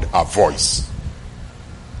found a voice.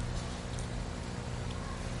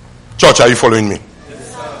 Church, are you following me?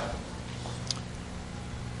 Yes, sir.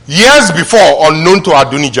 Years before, unknown to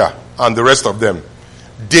Adonijah and the rest of them,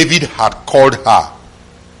 David had called her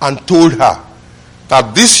and told her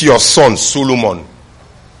that this your son Solomon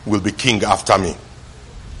will be king after me.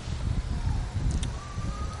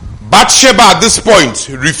 Bathsheba at this point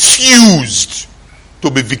refused to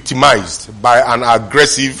be victimized by an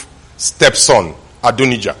aggressive stepson,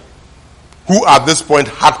 Adonijah, who at this point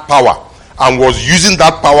had power and was using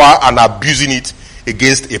that power and abusing it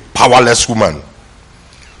against a powerless woman.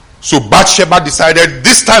 So Bathsheba decided,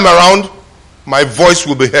 this time around, my voice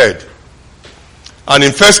will be heard. And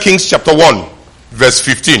in 1 Kings chapter 1, verse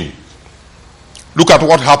 15, look at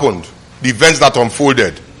what happened, the events that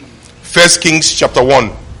unfolded. 1 Kings chapter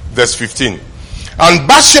 1, verse 15. And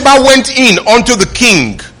Bathsheba went in unto the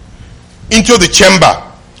king into the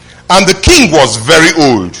chamber, and the king was very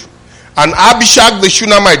old. And Abishag the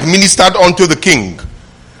Shunammite ministered unto the king.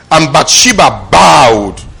 And Bathsheba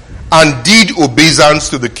bowed and did obeisance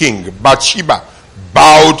to the king. Bathsheba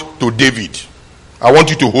bowed to David. I want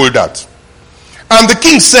you to hold that. And the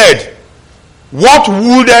king said, what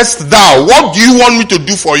wouldest thou? What do you want me to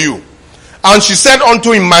do for you? And she said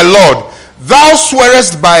unto him, my lord, thou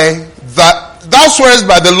swearest by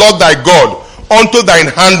the Lord thy God unto thine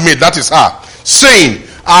handmaid, that is her, saying,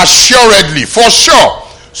 assuredly, for sure,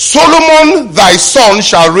 Solomon thy son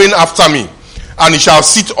shall reign after me, and he shall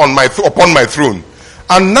sit upon my throne.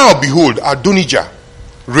 And now behold, Adonijah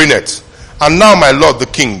reigneth, and now my lord the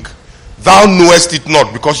king, thou knowest it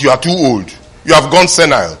not, because you are too old, you have gone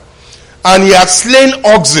senile. And he hath slain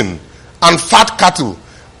oxen and fat cattle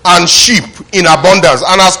and sheep in abundance,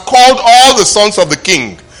 and has called all the sons of the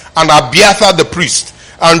king, and Abiathar the priest,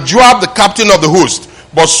 and Joab the captain of the host.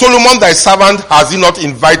 But Solomon thy servant has he not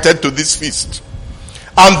invited to this feast.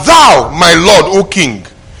 And thou, my lord, O king,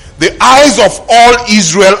 the eyes of all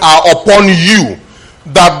Israel are upon you,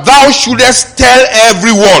 that thou shouldest tell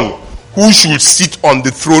everyone who should sit on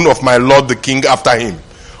the throne of my lord the king after him.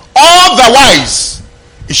 Otherwise,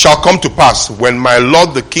 it shall come to pass, when my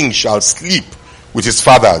lord the king shall sleep with his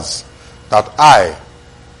fathers, that I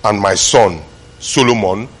and my son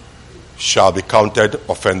Solomon shall be counted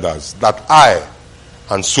offenders, that I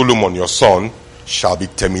and Solomon your son shall be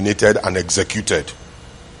terminated and executed.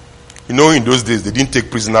 You know, in those days they didn't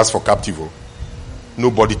take prisoners for captive.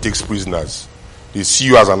 Nobody takes prisoners. They see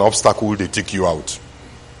you as an obstacle, they take you out.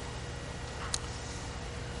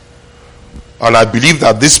 And I believe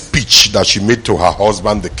that this speech that she made to her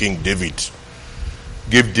husband, the King David,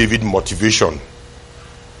 gave David motivation,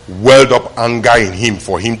 welled up anger in him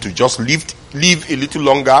for him to just live a little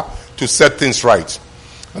longer to set things right.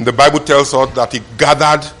 And the Bible tells us that he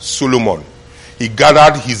gathered Solomon. He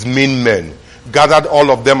gathered his main men, gathered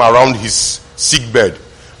all of them around his sickbed,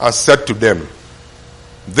 and said to them,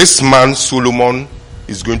 this man Solomon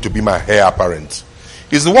is going to be my heir apparent.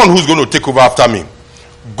 He's the one who's going to take over after me.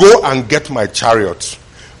 Go and get my chariot,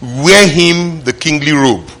 wear him the kingly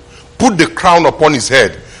robe, put the crown upon his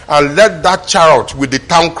head, and let that chariot with the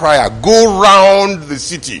town crier go round the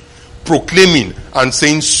city proclaiming and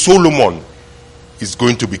saying, Solomon is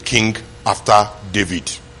going to be king after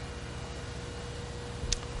David.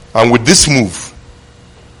 And with this move,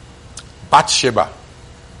 Bathsheba,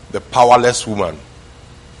 the powerless woman,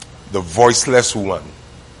 the voiceless woman,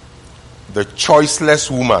 the choiceless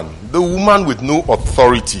woman, the woman with no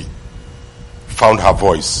authority, found her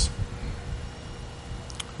voice.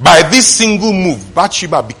 By this single move,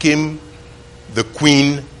 Bathsheba became the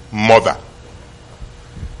queen mother.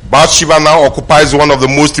 Bathsheba now occupies one of the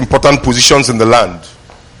most important positions in the land.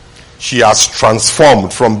 She has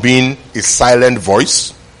transformed from being a silent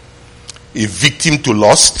voice, a victim to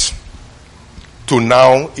lust, to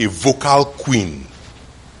now a vocal queen.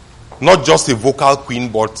 Not just a vocal queen,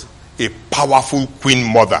 but a powerful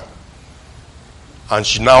queen mother. And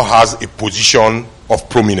she now has a position of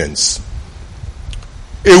prominence.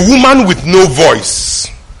 A woman with no voice,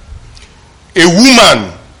 a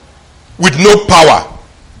woman with no power,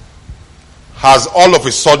 has all of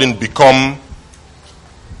a sudden become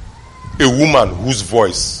a woman whose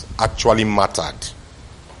voice actually mattered.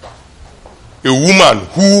 A woman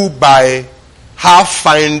who, by her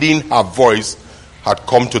finding her voice, had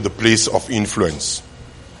come to the place of influence.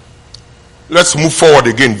 Let's move forward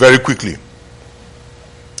again very quickly.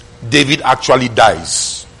 David actually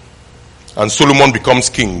dies, and Solomon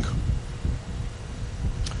becomes king.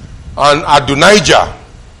 And Adonijah,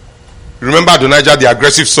 remember Adonijah, the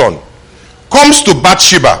aggressive son, comes to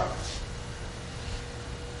Bathsheba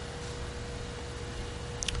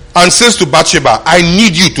and says to Bathsheba, I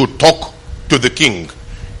need you to talk to the king.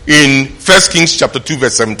 In 1 Kings chapter 2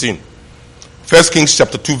 verse 17. 1 Kings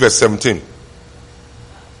chapter 2 verse 17.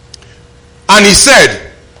 And he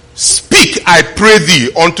said, speak, I pray thee,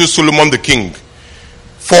 unto Solomon the king,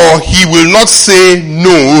 for he will not say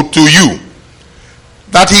no to you,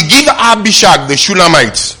 that he give Abishag the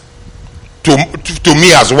Shunammite to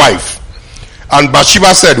me as wife. And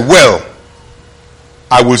Bathsheba said, well,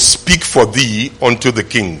 I will speak for thee unto the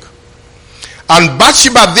king. And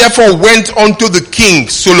Bathsheba therefore went unto the king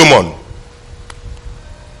Solomon.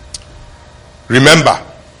 Remember,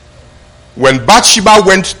 when Bathsheba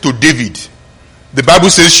went to David The Bible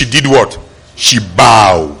says she did what? She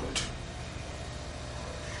bowed.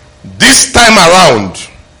 This time around,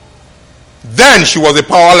 then she was a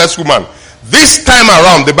powerless woman. This time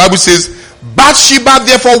around, the Bible says, Bathsheba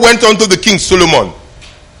therefore went unto the king Solomon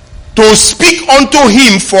to speak unto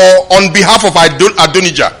him on behalf of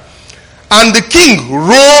Adonijah. And the king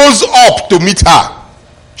rose up to meet her.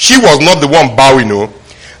 She was not the one bowing, no.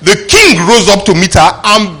 The king rose up to meet her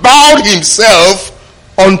and bowed himself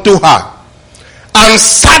unto her, and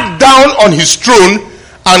sat down on his throne,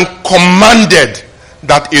 and commanded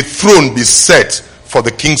that a throne be set for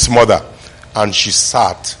the king's mother. And she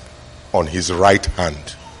sat on his right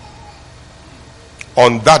hand.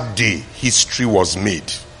 On that day, history was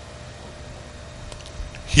made.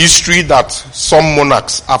 History that some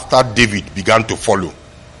monarchs after David began to follow.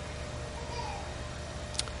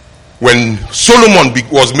 When Solomon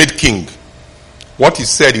was made king, what he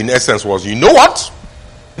said in essence was, you know what?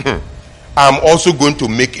 I'm also going to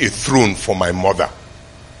make a throne for my mother.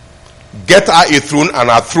 Get her a throne, and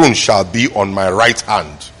her throne shall be on my right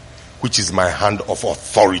hand, which is my hand of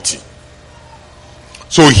authority.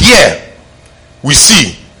 So here we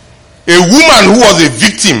see a woman who was a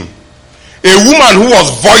victim, a woman who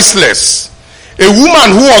was voiceless, a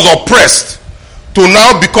woman who was oppressed, to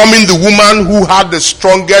now becoming the woman who had the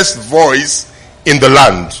strongest voice in the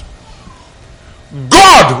land.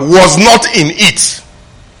 God was not in it,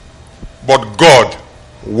 but God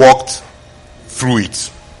walked through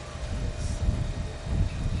it.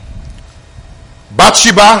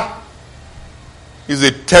 Bathsheba is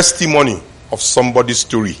a testimony of somebody's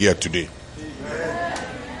story here today.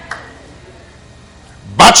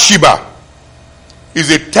 Bathsheba is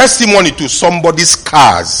a testimony to somebody's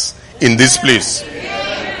scars in this place.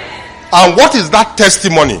 And what is that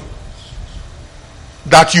testimony?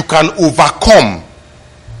 That you can overcome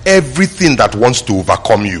everything that wants to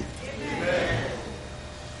overcome you.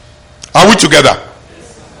 Are we together?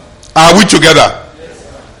 Are we together?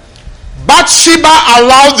 Bathsheba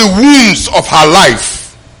allowed the wounds of her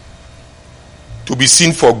life to be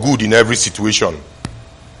seen for good in every situation.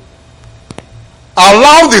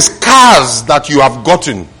 Allow the scars that you have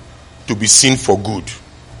gotten to be seen for good.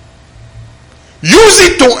 Use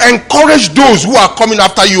it to encourage those who are coming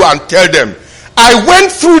after you and tell them, I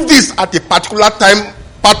went through this at a particular time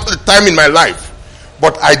in my life,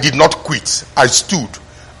 but I did not quit. I stood,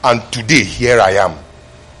 and today here I am.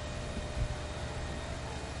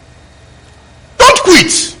 Don't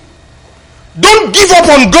quit. Don't give up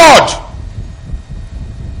on God.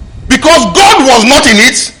 Because God was not in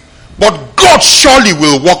it, but God surely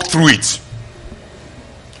will walk through it.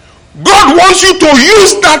 God wants you to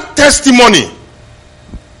use that testimony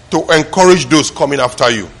to encourage those coming after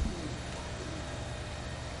you.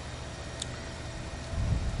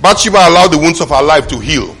 Bathsheba allowed the wounds of her life to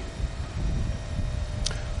heal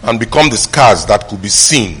and become the scars that could be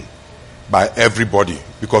seen by everybody,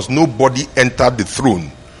 because nobody entered the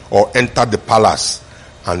throne or entered the palace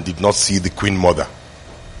and did not see the Queen Mother.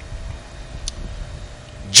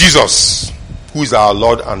 Jesus, who is our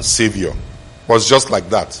Lord and Savior, was just like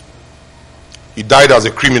that. He died as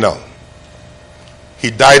a criminal. He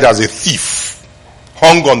died as a thief,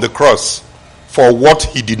 hung on the cross for what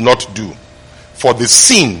he did not do, for the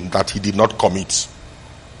sin that he did not commit.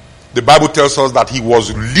 The Bible tells us that he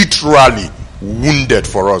was literally wounded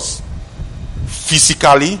for us.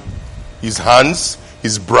 Physically, his hands,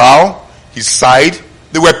 his brow, his side,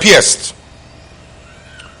 they were pierced.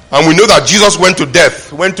 And we know that Jesus went to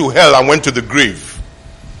death, went to hell, and went to the grave.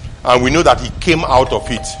 And we know that he came out of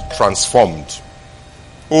it transformed.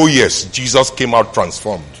 Oh yes, Jesus came out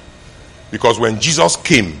transformed. Because when Jesus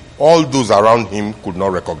came, all those around him could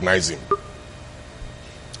not recognize him.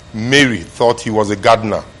 Mary thought he was a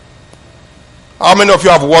gardener. How many of you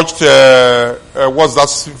have watched, what's that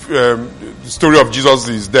story of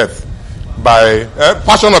Jesus' death? By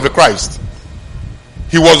Passion of the Christ.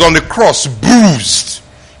 He was on the cross, bruised.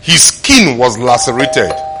 His skin was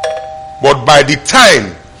lacerated. But by the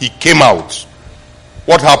time he came out,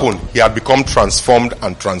 what happened? He had become transformed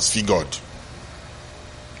and transfigured.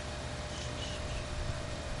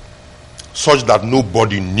 Such that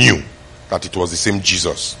nobody knew that it was the same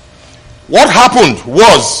Jesus. What happened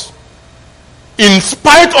was, in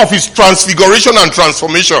spite of his transfiguration and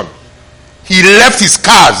transformation, he left his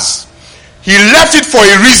scars. He left it for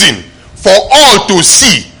a reason, for all to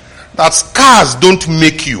see that scars don't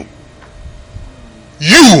make you.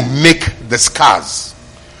 You make the scars.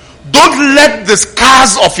 Don't let the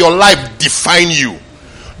scars of your life define you.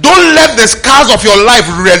 Don't let the scars of your life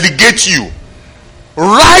relegate you.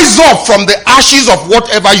 Rise up from the ashes of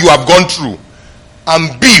whatever you have gone through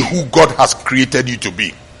and be who God has created you to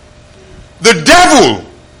be. The devil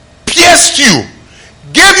pierced you,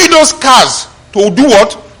 gave you those scars to do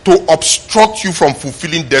what? To obstruct you from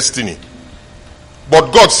fulfilling destiny.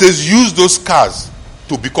 But God says, use those scars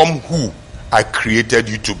to become who I created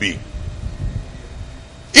you to be.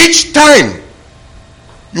 Each time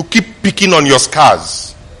you keep picking on your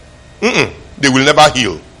scars, they will never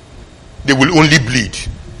heal. They will only bleed.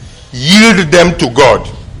 Yield them to God.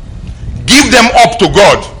 Give them up to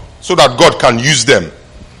God so that God can use them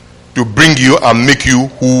to bring you and make you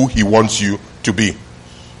who He wants you to be.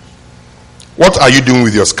 What are you doing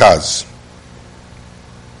with your scars?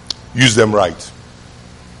 Use them right.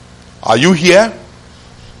 Are you here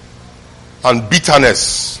and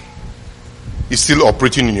bitterness is still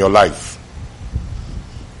operating in your life?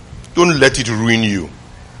 Don't let it ruin you.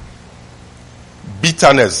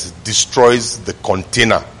 Bitterness destroys the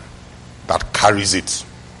container that carries it.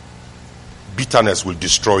 Bitterness will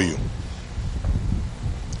destroy you.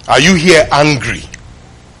 Are you here angry?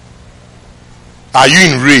 Are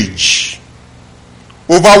you in rage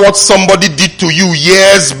over what somebody did to you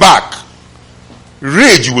years back?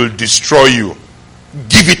 Rage will destroy you.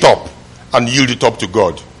 Give it up and yield it up to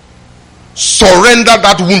God. Surrender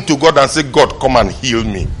that wound to God and say, God, come and heal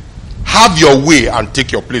me. Have your way and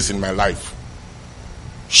take your place in my life.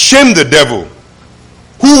 Shame the devil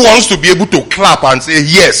who wants to be able to clap and say,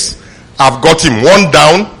 yes, I've got him. 1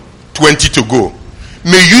 down, 20 to go.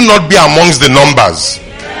 May you not be amongst the numbers.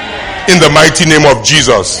 In the mighty name of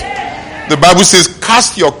Jesus. The Bible says,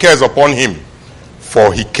 cast your cares upon him,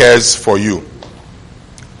 for he cares for you.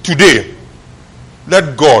 Today,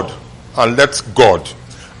 let God and let God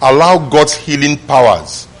allow God's healing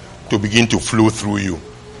powers to begin to flow through you.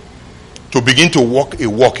 To begin to walk a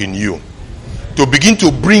walk in you. To begin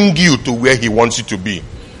to bring you to where he wants you to be.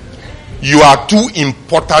 You are too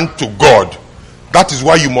important to God. That is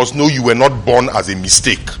why you must know you were not born as a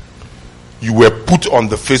mistake. You were put on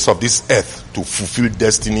the face of this earth to fulfill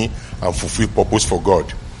destiny and fulfill purpose for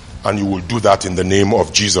God. And you will do that in the name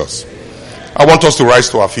of Jesus. I want us to rise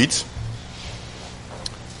to our feet.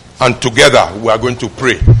 And together we are going to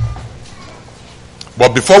pray.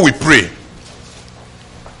 But before we pray,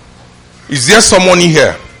 is there someone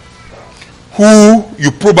here who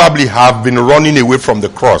you probably have been running away from the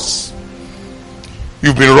cross?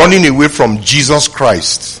 You've been running away from Jesus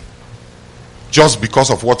Christ just because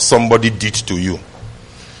of what somebody did to you.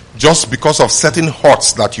 Just because of certain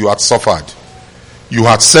hurts that you had suffered. You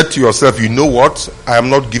had said to yourself, you know what? I am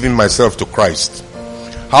not giving myself to Christ.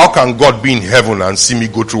 How can God be in heaven and see me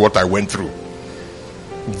go through what I went through?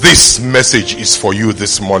 This message is for you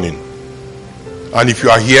this morning. And if you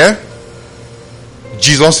are here,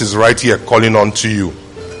 Jesus is right here calling on to you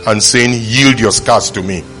and saying, yield your scars to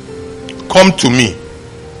me. Come to me.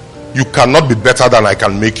 You cannot be better than I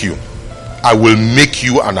can make you. I will make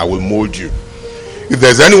you and I will mold you. If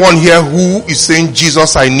there's anyone here who is saying,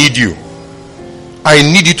 Jesus, I need you. I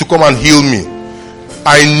need you to come and heal me.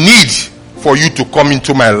 I need for you to come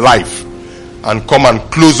into my life and come and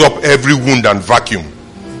close up every wound and vacuum.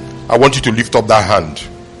 I want you to lift up that hand.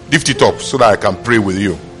 Lift it up so that I can pray with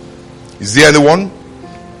you. Is there anyone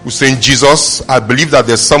who's saying, Jesus, I believe that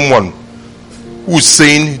there's someone who's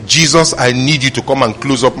saying, Jesus, I need you to come and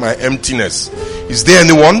close up my emptiness. Is there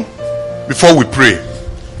anyone? Before we pray,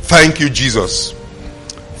 thank you, Jesus.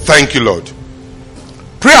 Thank you, Lord.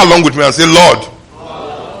 Pray along with me and say, Lord,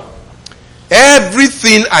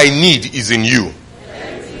 everything I need is in you.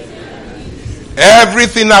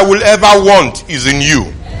 Everything I will ever want is in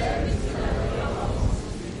you.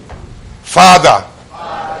 Father,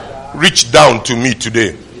 reach down to me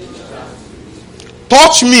today.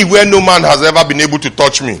 Touch me where no man has ever been able to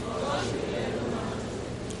touch me.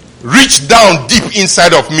 Reach down deep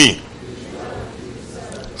inside of me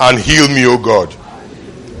and heal me, O God.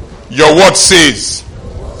 Your word says,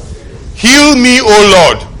 heal me,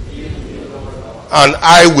 O Lord, and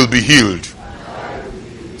I will be healed.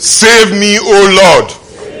 Save me, O Lord,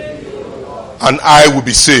 and I will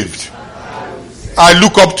be saved. I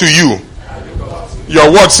look up to you. Your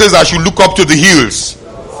word says I should look up to the hills.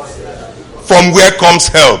 From where comes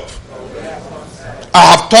help?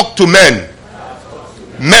 I have talked to men.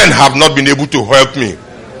 Men have not been able to help me.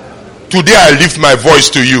 Today I lift my voice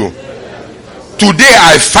to you. Today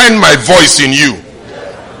I find my voice in you.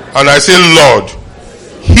 And I say, Lord,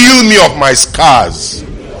 heal me of my scars.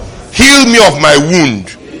 Heal me of my wound.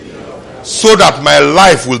 So that my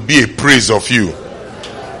life will be a praise of you.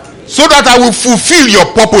 So that I will fulfill your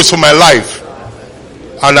purpose for my life.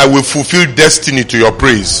 And I will fulfill destiny to your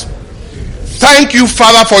praise. Thank you,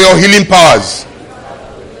 Father, for your healing powers.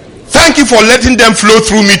 Thank you for letting them flow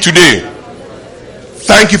through me today.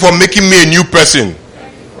 Thank you for making me a new person.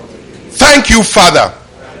 Thank you, Father.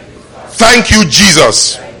 Thank you,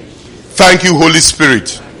 Jesus. Thank you, Holy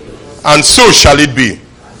Spirit. And so shall it be.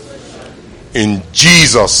 In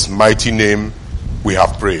Jesus' mighty name we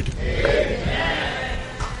have prayed.